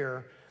spare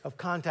pair of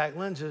contact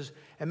lenses,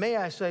 and may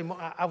I say,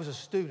 I was a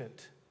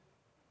student.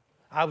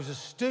 I was a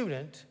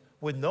student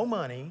with no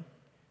money,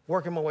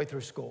 working my way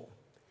through school.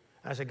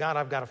 I said, God,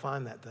 I've got to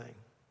find that thing.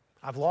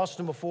 I've lost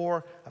them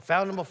before, I've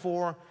found them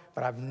before,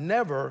 but I've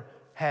never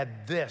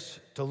had this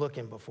to look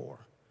in before.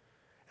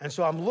 And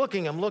so I'm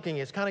looking,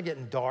 it's kind of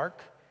getting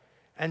dark.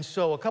 And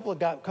so a couple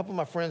of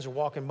my friends were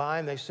walking by,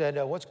 and they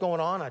said, what's going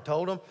on? I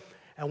told them.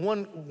 And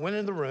one went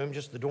in the room,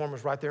 just the dorm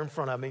was right there in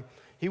front of me.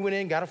 He went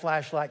in, got a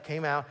flashlight,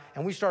 came out,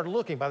 and we started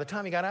looking. By the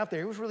time he got out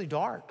there, it was really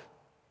dark.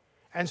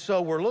 And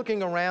so we're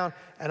looking around,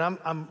 and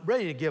I'm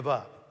ready to give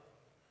up.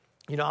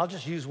 I'll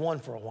just use one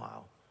for a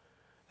while.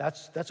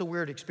 That's a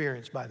weird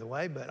experience, by the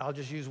way, but I'll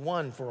just use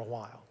one for a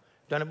while.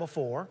 Done it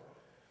before.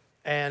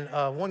 And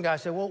one guy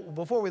said, well,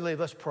 before we leave,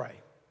 let's pray.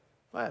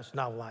 Well, that's a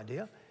novel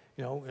idea.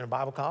 In a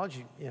Bible college,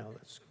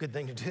 it's a good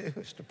thing to do,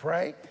 is to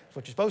pray. It's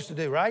what you're supposed to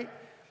do, right?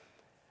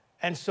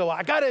 And so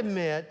I got to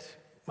admit,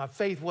 my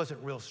faith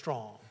wasn't real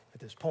strong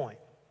at this point.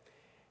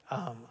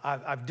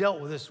 I've dealt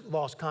with this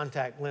lost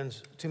contact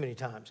lens too many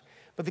times.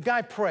 But the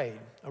guy prayed,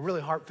 a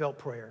really heartfelt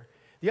prayer.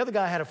 The other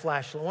guy had a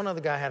flashlight. One other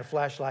guy had a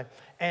flashlight.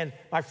 And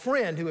my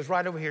friend, who was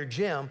right over here,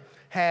 Jim,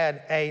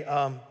 had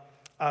a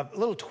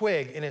little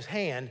twig in his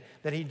hand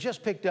that he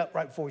just picked up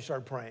right before we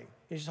started praying.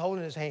 He was just holding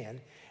it in his hand.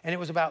 And it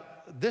was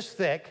about this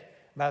thick,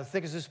 about as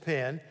thick as this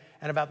pen,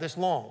 and about this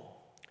long.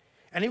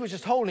 And he was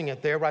just holding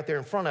it there, right there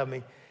in front of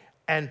me.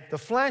 And the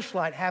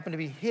flashlight happened to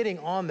be hitting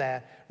on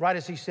that right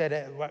as he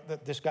said,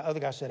 other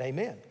guy said,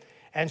 amen.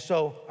 And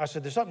so I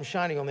said, there's something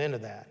shining on the end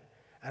of that.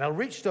 And I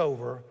reached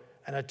over,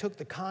 and I took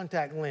the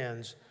contact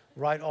lens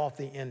right off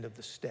the end of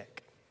the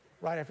stick,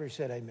 right after he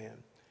said amen.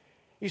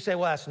 You say,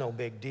 well, that's no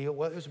big deal.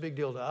 Well, it was a big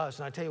deal to us,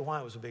 and I tell you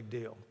why it was a big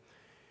deal.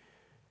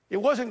 It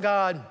wasn't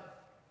God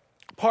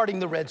parting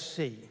the Red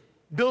Sea,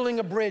 building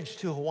a bridge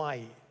to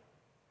Hawaii.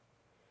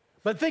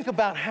 But think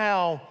about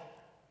how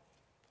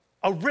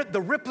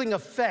the rippling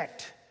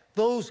effect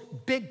those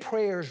big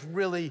prayers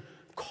really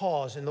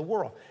cause in the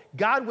world.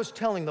 God was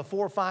telling the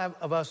 4 or 5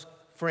 of us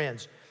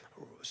friends,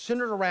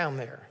 centered around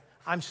there,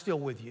 I'm still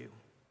with you.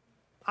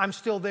 I'm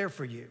still there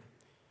for you.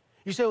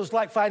 You say it was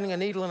like finding a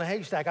needle in a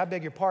haystack. I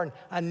beg your pardon.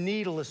 A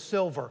needle is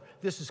silver.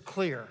 This is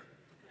clear.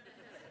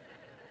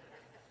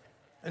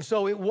 And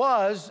so it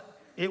was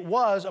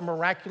a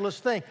miraculous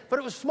thing, but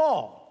it was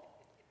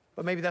small.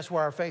 But maybe that's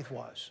where our faith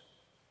was.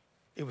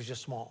 It was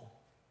just small.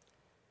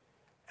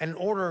 And in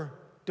order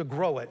to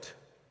grow it,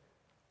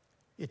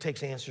 it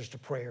takes answers to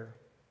prayer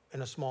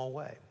in a small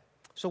way.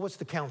 So what's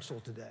the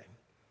counsel today?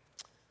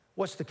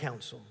 What's the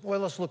counsel?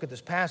 Well, let's look at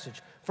this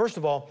passage. First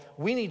of all,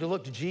 we need to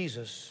look to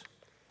Jesus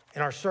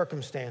in our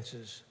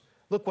circumstances.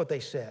 Look what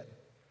they said.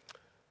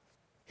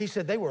 He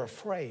said they were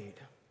afraid.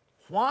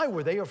 Why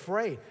were they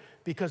afraid?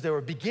 Because they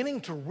were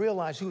beginning to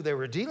realize who they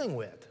were dealing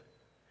with.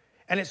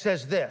 And it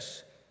says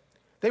this,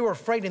 they were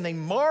afraid and they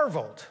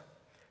marveled,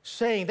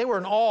 saying, they were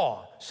in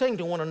awe, saying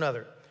to one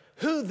another,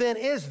 who then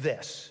is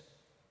this?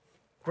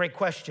 Great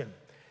question.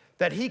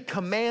 That he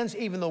commands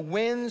even the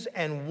winds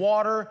and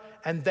water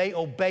and they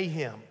obey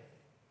him.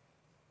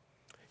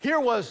 Here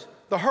was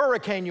the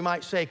hurricane, you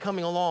might say,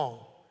 coming along.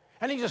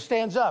 And he just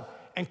stands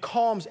up and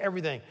calms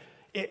everything.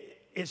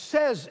 It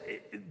says,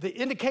 the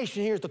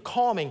indication here is the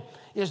calming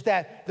is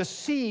that the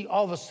sea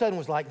all of a sudden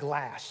was like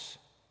glass.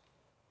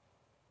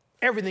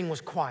 Everything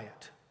was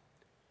quiet.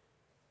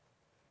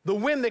 The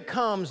wind that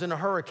comes in a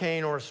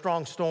hurricane or a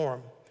strong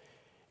storm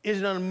is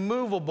an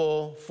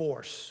unmovable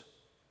force.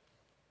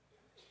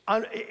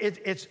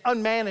 It's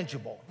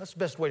unmanageable. That's the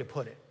best way to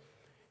put it.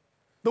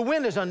 The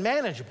wind is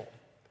unmanageable.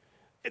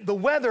 The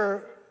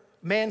weather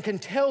man can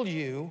tell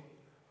you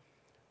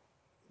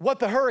what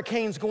the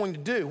hurricane's going to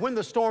do, when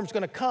the storm's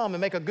going to come,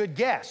 and make a good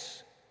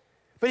guess.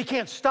 But he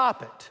can't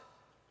stop it.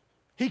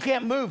 He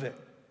can't move it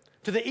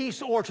to the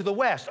east or to the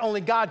west.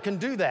 Only God can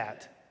do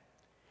that.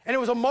 And it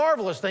was a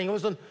marvelous thing.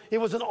 It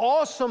was an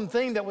awesome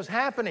thing that was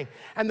happening.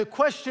 And the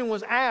question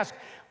was asked,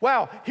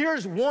 wow,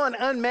 here's one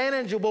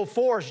unmanageable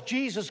force,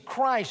 Jesus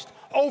Christ,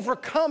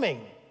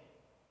 overcoming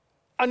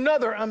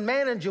another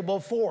unmanageable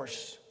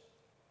force.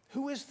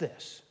 Who is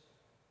this?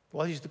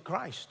 Well, he's the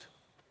Christ.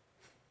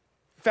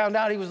 Found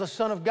out he was the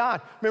Son of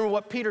God. Remember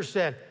what Peter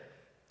said?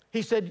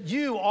 He said,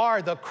 you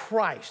are the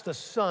Christ, the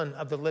Son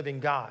of the living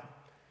God.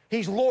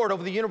 He's Lord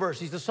over the universe.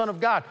 He's the Son of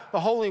God, the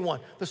Holy One,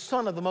 the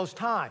Son of the Most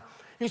High.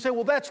 And you say,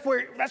 well, that's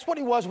what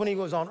he was when he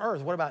was on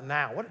earth. What about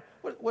now?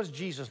 What is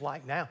Jesus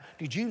like now?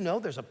 Did you know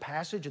there's a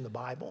passage in the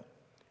Bible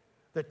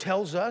that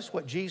tells us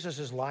what Jesus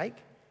is like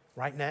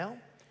right now?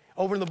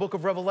 Over in the book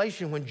of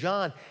Revelation, when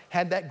John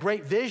had that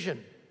great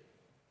vision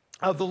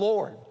of the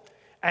Lord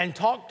and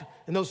talked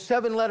in those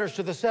 7 letters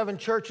to the 7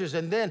 churches,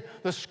 and then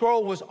the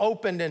scroll was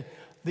opened and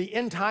the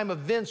end time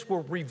events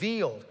were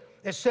revealed.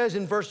 It says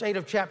in verse 8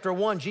 of chapter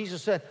 1,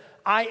 Jesus said,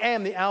 I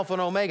am the Alpha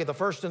and Omega, the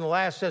first and the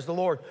last, says the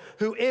Lord,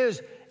 who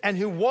is and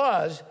who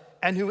was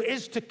and who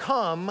is to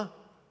come,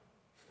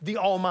 the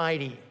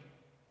Almighty.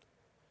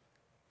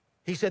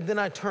 He said, then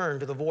I turned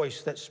to the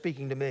voice that's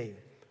speaking to me.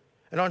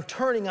 And on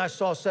turning, I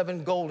saw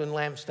 7 golden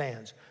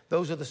lampstands.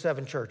 Those are the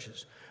 7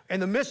 churches. In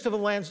the midst of the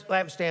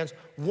lampstands,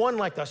 one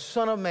like the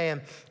Son of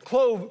Man,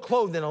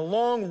 clothed in a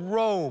long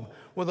robe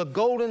with a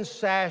golden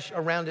sash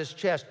around his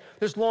chest.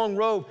 This long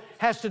robe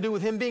has to do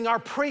with him being our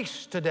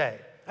priest today,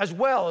 as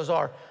well as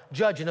our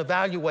judge and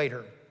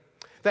evaluator.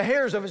 The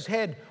hairs of his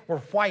head were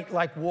white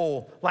like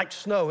wool, like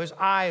snow. His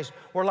eyes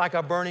were like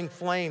a burning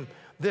flame.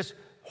 This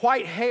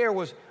white hair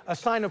was a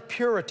sign of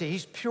purity.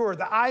 He's pure.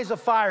 The eyes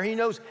of fire. He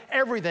knows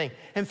everything.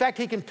 In fact,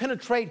 he can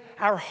penetrate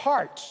our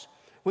hearts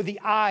with the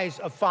eyes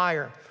of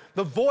fire.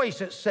 The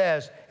voice, it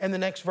says in the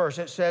next verse,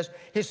 it says,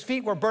 his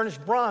feet were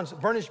burnished bronze.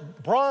 Burnished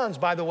bronze,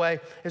 by the way,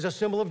 is a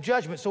symbol of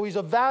judgment. So he's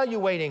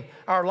evaluating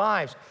our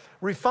lives,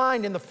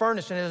 refined in the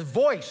furnace, and his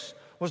voice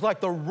was like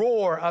the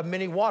roar of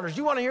many waters.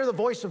 You want to hear the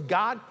voice of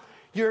God?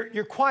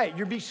 You're quiet.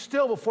 You be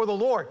still before the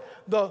Lord.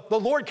 The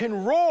Lord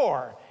can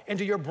roar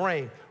into your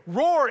brain,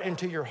 roar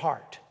into your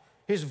heart.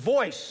 His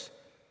voice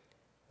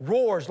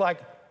roars like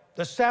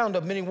the sound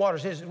of many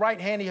waters. His right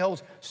hand, he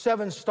holds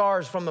 7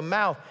 stars from the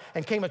mouth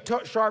and came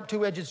a sharp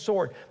 2-edged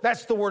sword.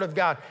 That's the word of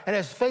God. And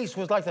his face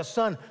was like the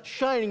sun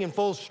shining in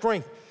full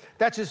strength.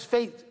 That's his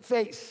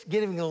face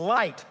giving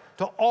light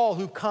to all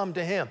who come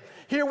to him.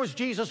 Here was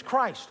Jesus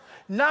Christ.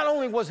 Not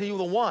only was he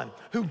the one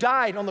who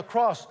died on the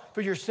cross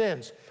for your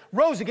sins,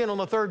 rose again on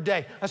the 3rd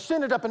day,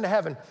 ascended up into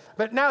heaven,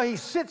 but now he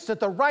sits at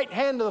the right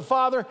hand of the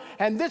Father,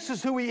 and this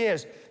is who he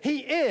is. He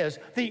is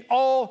the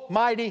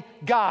Almighty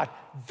God.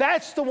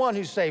 That's the one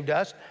who saved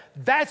us.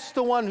 That's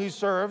the one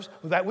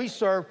that we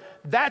serve.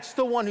 That's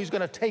the one who's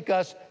going to take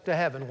us to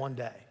heaven one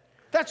day.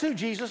 That's who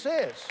Jesus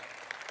is.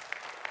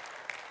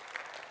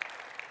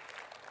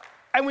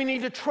 And we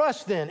need to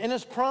trust then in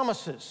his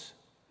promises.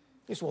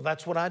 He said, well,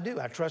 that's what I do.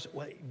 I trust.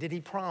 Well, did he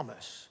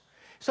promise?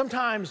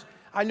 Sometimes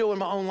I know in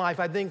my own life,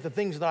 I think the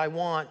things that I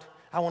want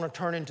to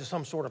turn into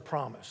some sort of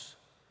promise.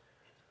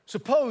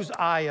 Suppose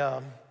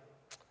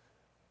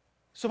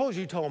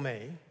you told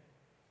me,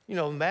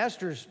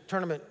 Masters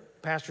tournament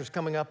pastor's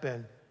coming up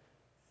in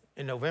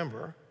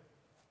November,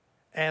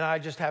 and I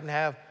just happen to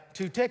have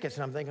 2 tickets,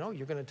 and I'm thinking, oh,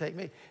 you're going to take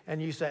me.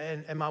 And you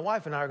say, and my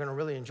wife and I are going to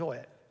really enjoy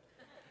it.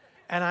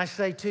 And I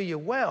say to you,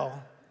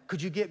 well,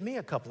 could you get me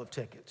a couple of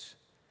tickets?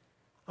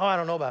 Oh, I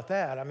don't know about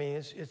that. I mean,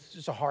 it's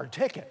just a hard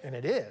ticket, and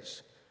it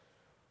is.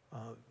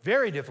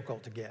 Very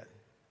difficult to get.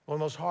 One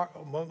of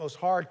the most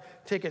hard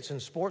tickets in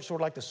sports,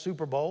 sort of like the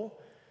Super Bowl,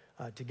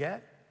 to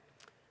get.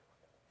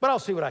 But I'll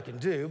see what I can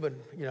do, but,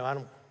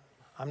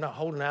 I'm not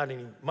holding out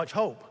much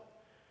hope.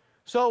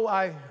 So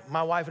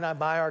my wife and I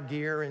buy our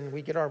gear, and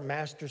we get our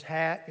master's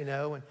hat,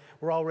 and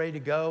we're all ready to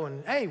go.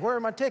 And, hey, where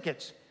are my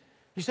tickets?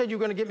 You said you were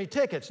going to get me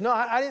tickets. No,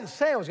 I didn't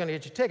say I was going to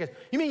get you tickets.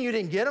 You mean you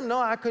didn't get them? No,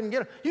 I couldn't get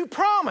them. You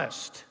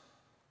promised.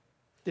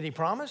 Did he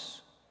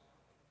promise?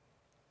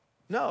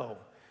 No.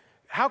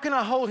 How can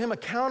I hold him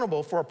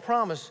accountable for a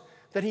promise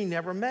that he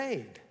never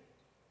made?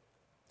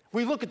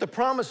 We look at the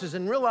promises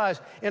and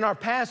realize in our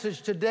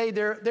passage today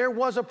there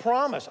was a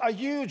promise, a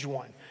huge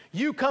one.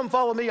 You come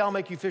follow me, I'll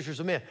make you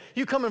fishers of men.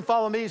 You come and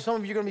follow me, some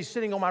of you are going to be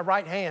sitting on my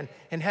right hand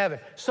in heaven,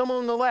 some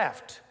on the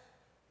left.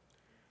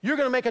 You're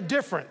going to make a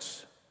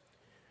difference.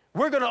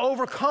 We're going to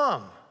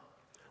overcome.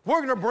 We're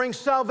going to bring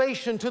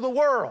salvation to the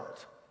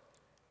world.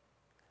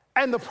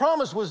 And the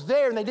promise was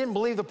there, and they didn't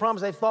believe the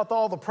promise. They thought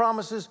all the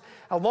promises,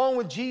 along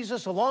with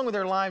Jesus, along with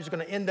their lives, are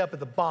going to end up at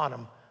the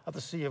bottom of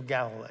the Sea of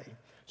Galilee.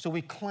 So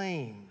we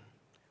claim.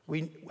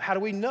 How do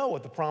we know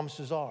what the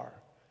promises are?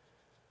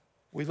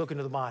 We look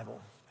into the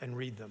Bible and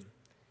read them.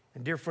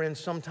 And dear friends,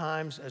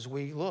 sometimes as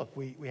we look,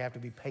 we have to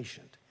be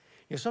patient.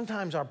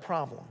 Sometimes our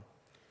problem,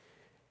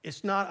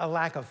 it's not a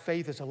lack of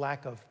faith, it's a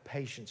lack of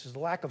patience. It's a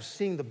lack of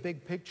seeing the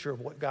big picture of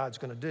what God's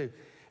going to do.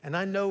 And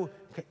I know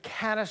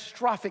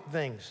catastrophic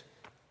things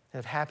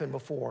have happened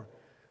before,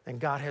 and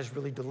God has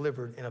really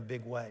delivered in a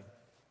big way.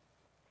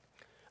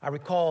 I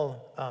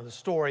recall the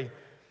story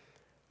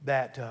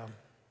that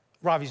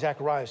Ravi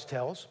Zacharias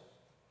tells,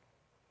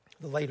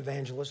 the late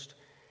evangelist,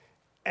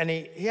 and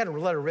he had a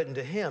letter written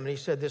to him, and he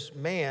said this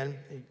man,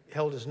 he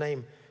held his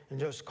name and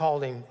just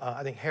called him,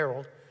 I think,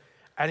 Harold,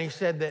 and he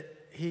said that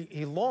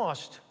he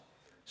lost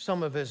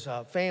some of his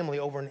family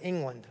over in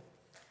England,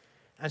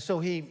 and so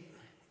he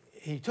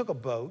took a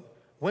boat,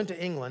 went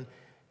to England,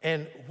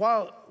 and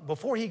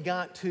before he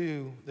got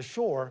to the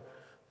shore,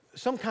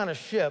 some kind of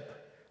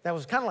ship that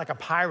was kind of like a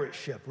pirate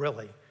ship,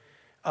 really,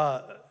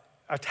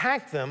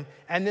 attacked them,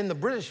 and then the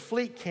British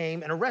fleet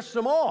came and arrested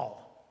them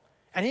all,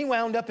 and he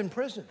wound up in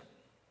prison.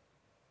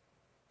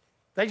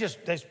 They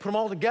put them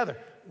all together,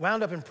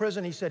 wound up in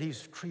prison. He said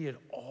he's treated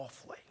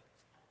awfully.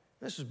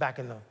 This was back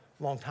in a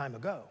long time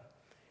ago.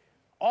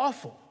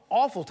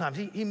 Awful times.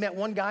 He met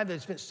one guy that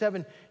had spent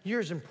 7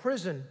 years in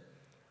prison,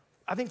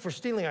 I think for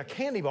stealing a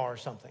candy bar or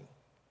something.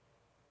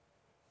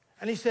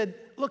 And he said,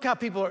 look how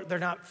people they're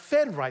not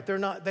fed right. They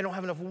don't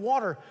have enough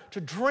water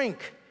to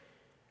drink.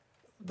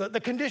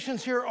 The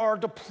conditions here are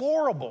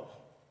deplorable.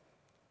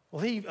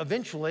 Well, he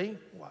eventually,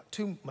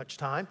 too much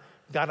time,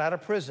 got out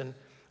of prison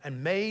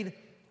and made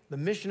the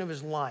mission of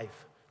his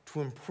life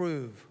to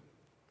improve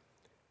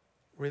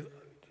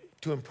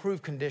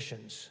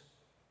conditions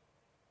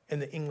in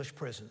the English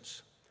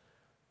prisons.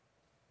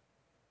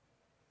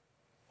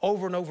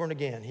 Over and over and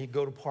again, he'd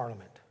go to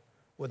Parliament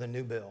with a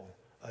new bill,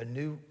 a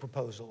new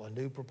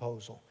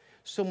proposal.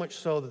 So much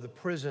so that the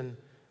prison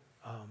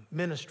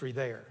ministry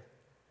there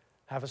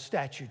have a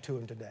statue to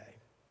him today.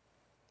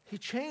 He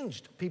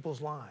changed people's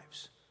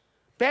lives.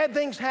 Bad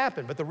things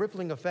happened, but the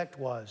rippling effect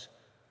was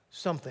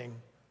something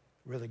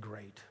really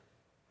great.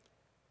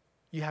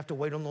 You have to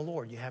wait on the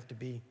Lord. You have to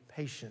be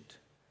patient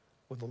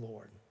with the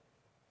Lord.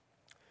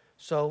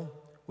 So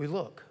we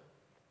look,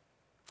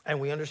 and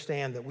we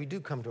understand that we do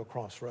come to a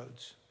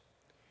crossroads.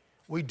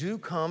 We do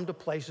come to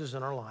places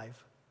in our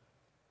life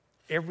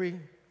every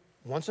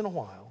once in a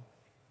while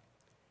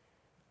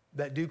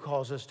that do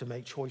cause us to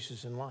make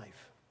choices in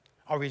life.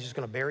 Are we just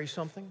going to bury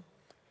something?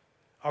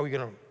 Are we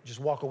going to just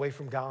walk away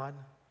from God?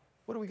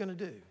 What are we going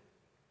to do?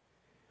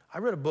 I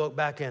read a book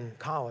back in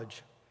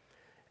college,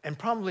 and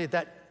probably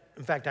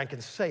in fact, I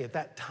can say at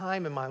that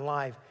time in my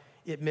life,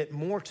 it meant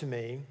more to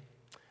me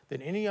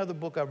than any other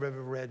book I've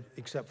ever read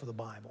except for the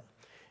Bible.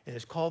 And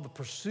it's called The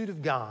Pursuit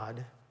of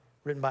God,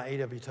 written by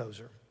A.W.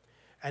 Tozer.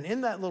 And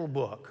in that little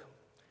book,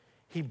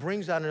 he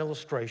brings out an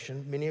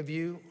illustration, many of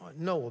you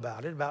know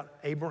about it, about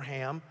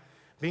Abraham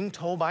being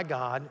told by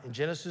God in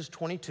Genesis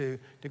 22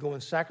 to go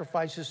and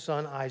sacrifice his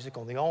son Isaac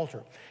on the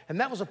altar. And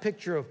that was a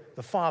picture of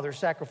the father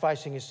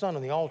sacrificing his son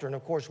on the altar. And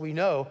of course, we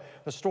know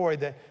the story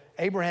that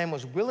Abraham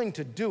was willing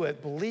to do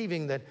it,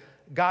 believing that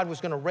God was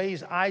going to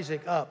raise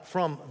Isaac up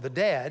from the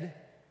dead,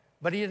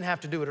 but he didn't have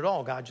to do it at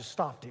all. God just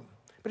stopped him.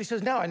 But he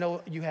says, now I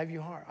know you have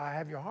your heart. I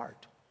have your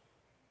heart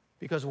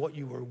because of what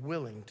you were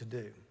willing to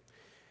do.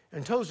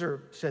 And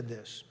Tozer said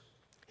this.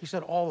 He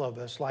said, all of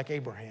us, like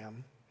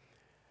Abraham,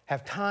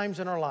 have times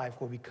in our life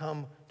where we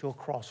come to a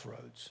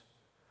crossroads.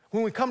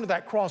 When we come to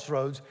that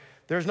crossroads,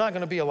 there's not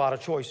going to be a lot of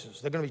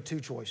choices. There are going to be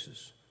two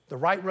choices: the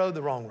right road,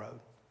 the wrong road,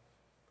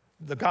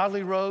 the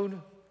godly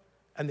road,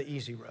 and the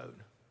easy road.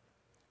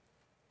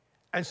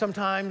 And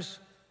sometimes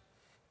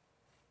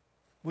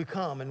we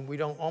come and we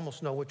don't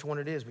almost know which one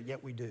it is, but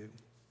yet we do.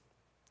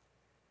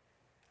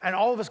 And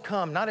all of us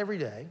come, not every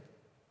day,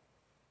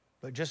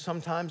 but just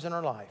sometimes in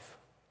our life,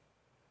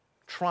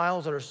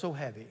 trials that are so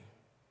heavy,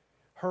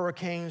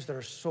 hurricanes that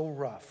are so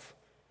rough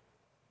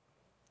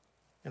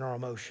in our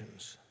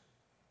emotions,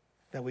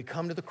 that we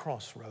come to the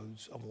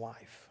crossroads of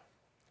life.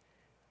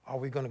 Are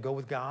we going to go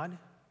with God,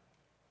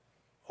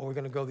 or are we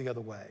going to go the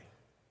other way?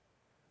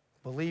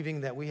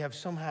 Believing that we have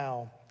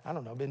somehow,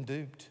 been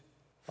duped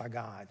by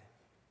God.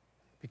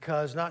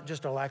 Because not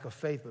just a lack of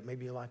faith, but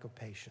maybe a lack of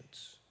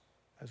patience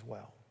as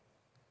well.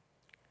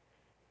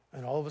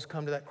 And all of us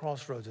come to that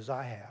crossroads, as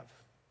I have.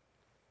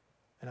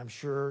 And I'm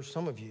sure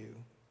some of you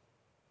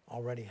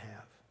already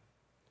have.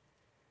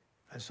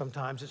 And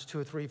sometimes it's 2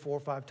 or 3, 4 or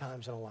 5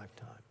 times in a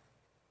lifetime.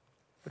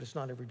 But it's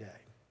not every day.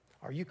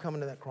 Are you coming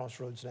to that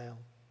crossroads now?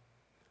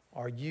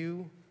 Are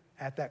you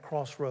at that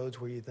crossroads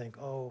where you think,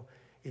 oh,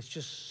 it's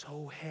just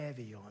so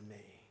heavy on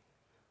me.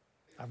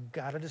 I've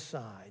got to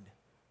decide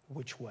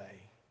which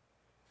way.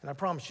 And I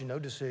promise you, no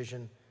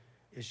decision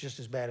is just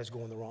as bad as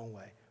going the wrong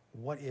way.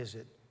 What is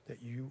it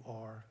that you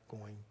are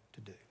going to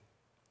do?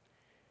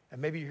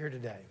 And maybe you're here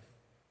today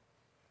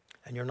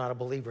and you're not a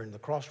believer, and the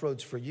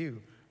crossroads for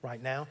you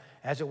right now,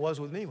 as it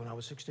was with me when I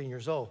was 16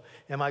 years old.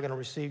 Am I going to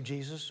receive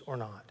Jesus or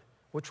not?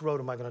 Which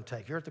road am I going to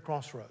take? You're at the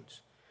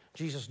crossroads.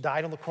 Jesus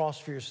died on the cross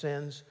for your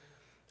sins,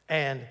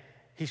 and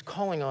he's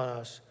calling on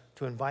us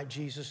to invite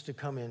Jesus to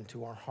come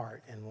into our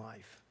heart and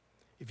life.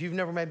 If you've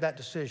never made that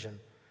decision,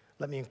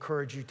 let me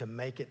encourage you to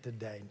make it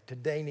today.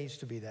 Today needs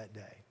to be that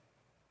day.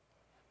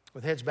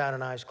 With heads bowed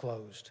and eyes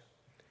closed,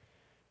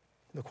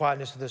 in the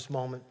quietness of this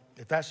moment,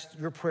 if that's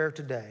your prayer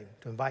today,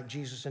 to invite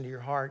Jesus into your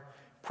heart,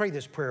 pray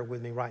this prayer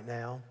with me right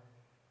now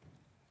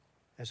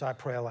as I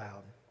pray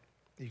aloud.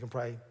 You can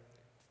pray.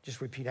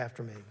 Just repeat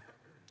after me.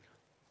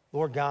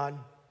 Lord God,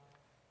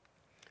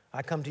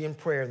 I come to you in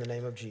prayer in the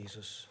name of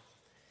Jesus.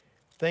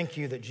 Thank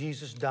you that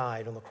Jesus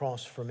died on the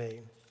cross for me.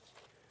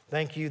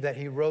 Thank you that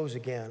he rose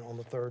again on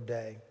the 3rd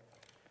day.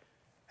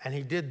 And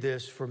he did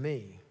this for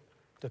me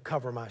to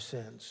cover my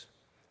sins.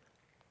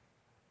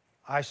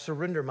 I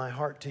surrender my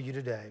heart to you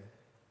today.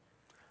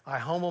 I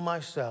humble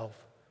myself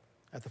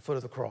at the foot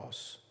of the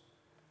cross.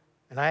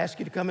 And I ask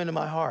you to come into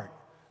my heart.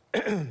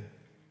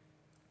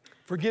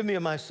 Forgive me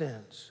of my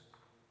sins.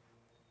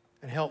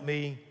 And help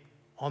me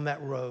on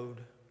that road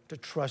to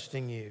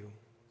trusting you,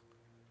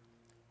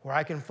 where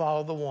I can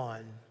follow the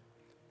one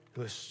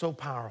who is so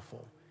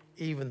powerful,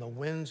 even the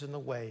winds and the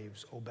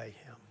waves obey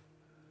him.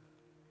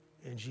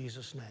 In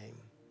Jesus' name,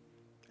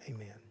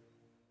 amen.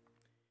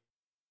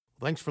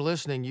 Thanks for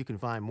listening. You can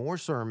find more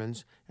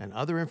sermons and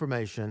other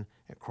information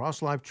at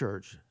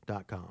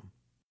crosslifechurch.com.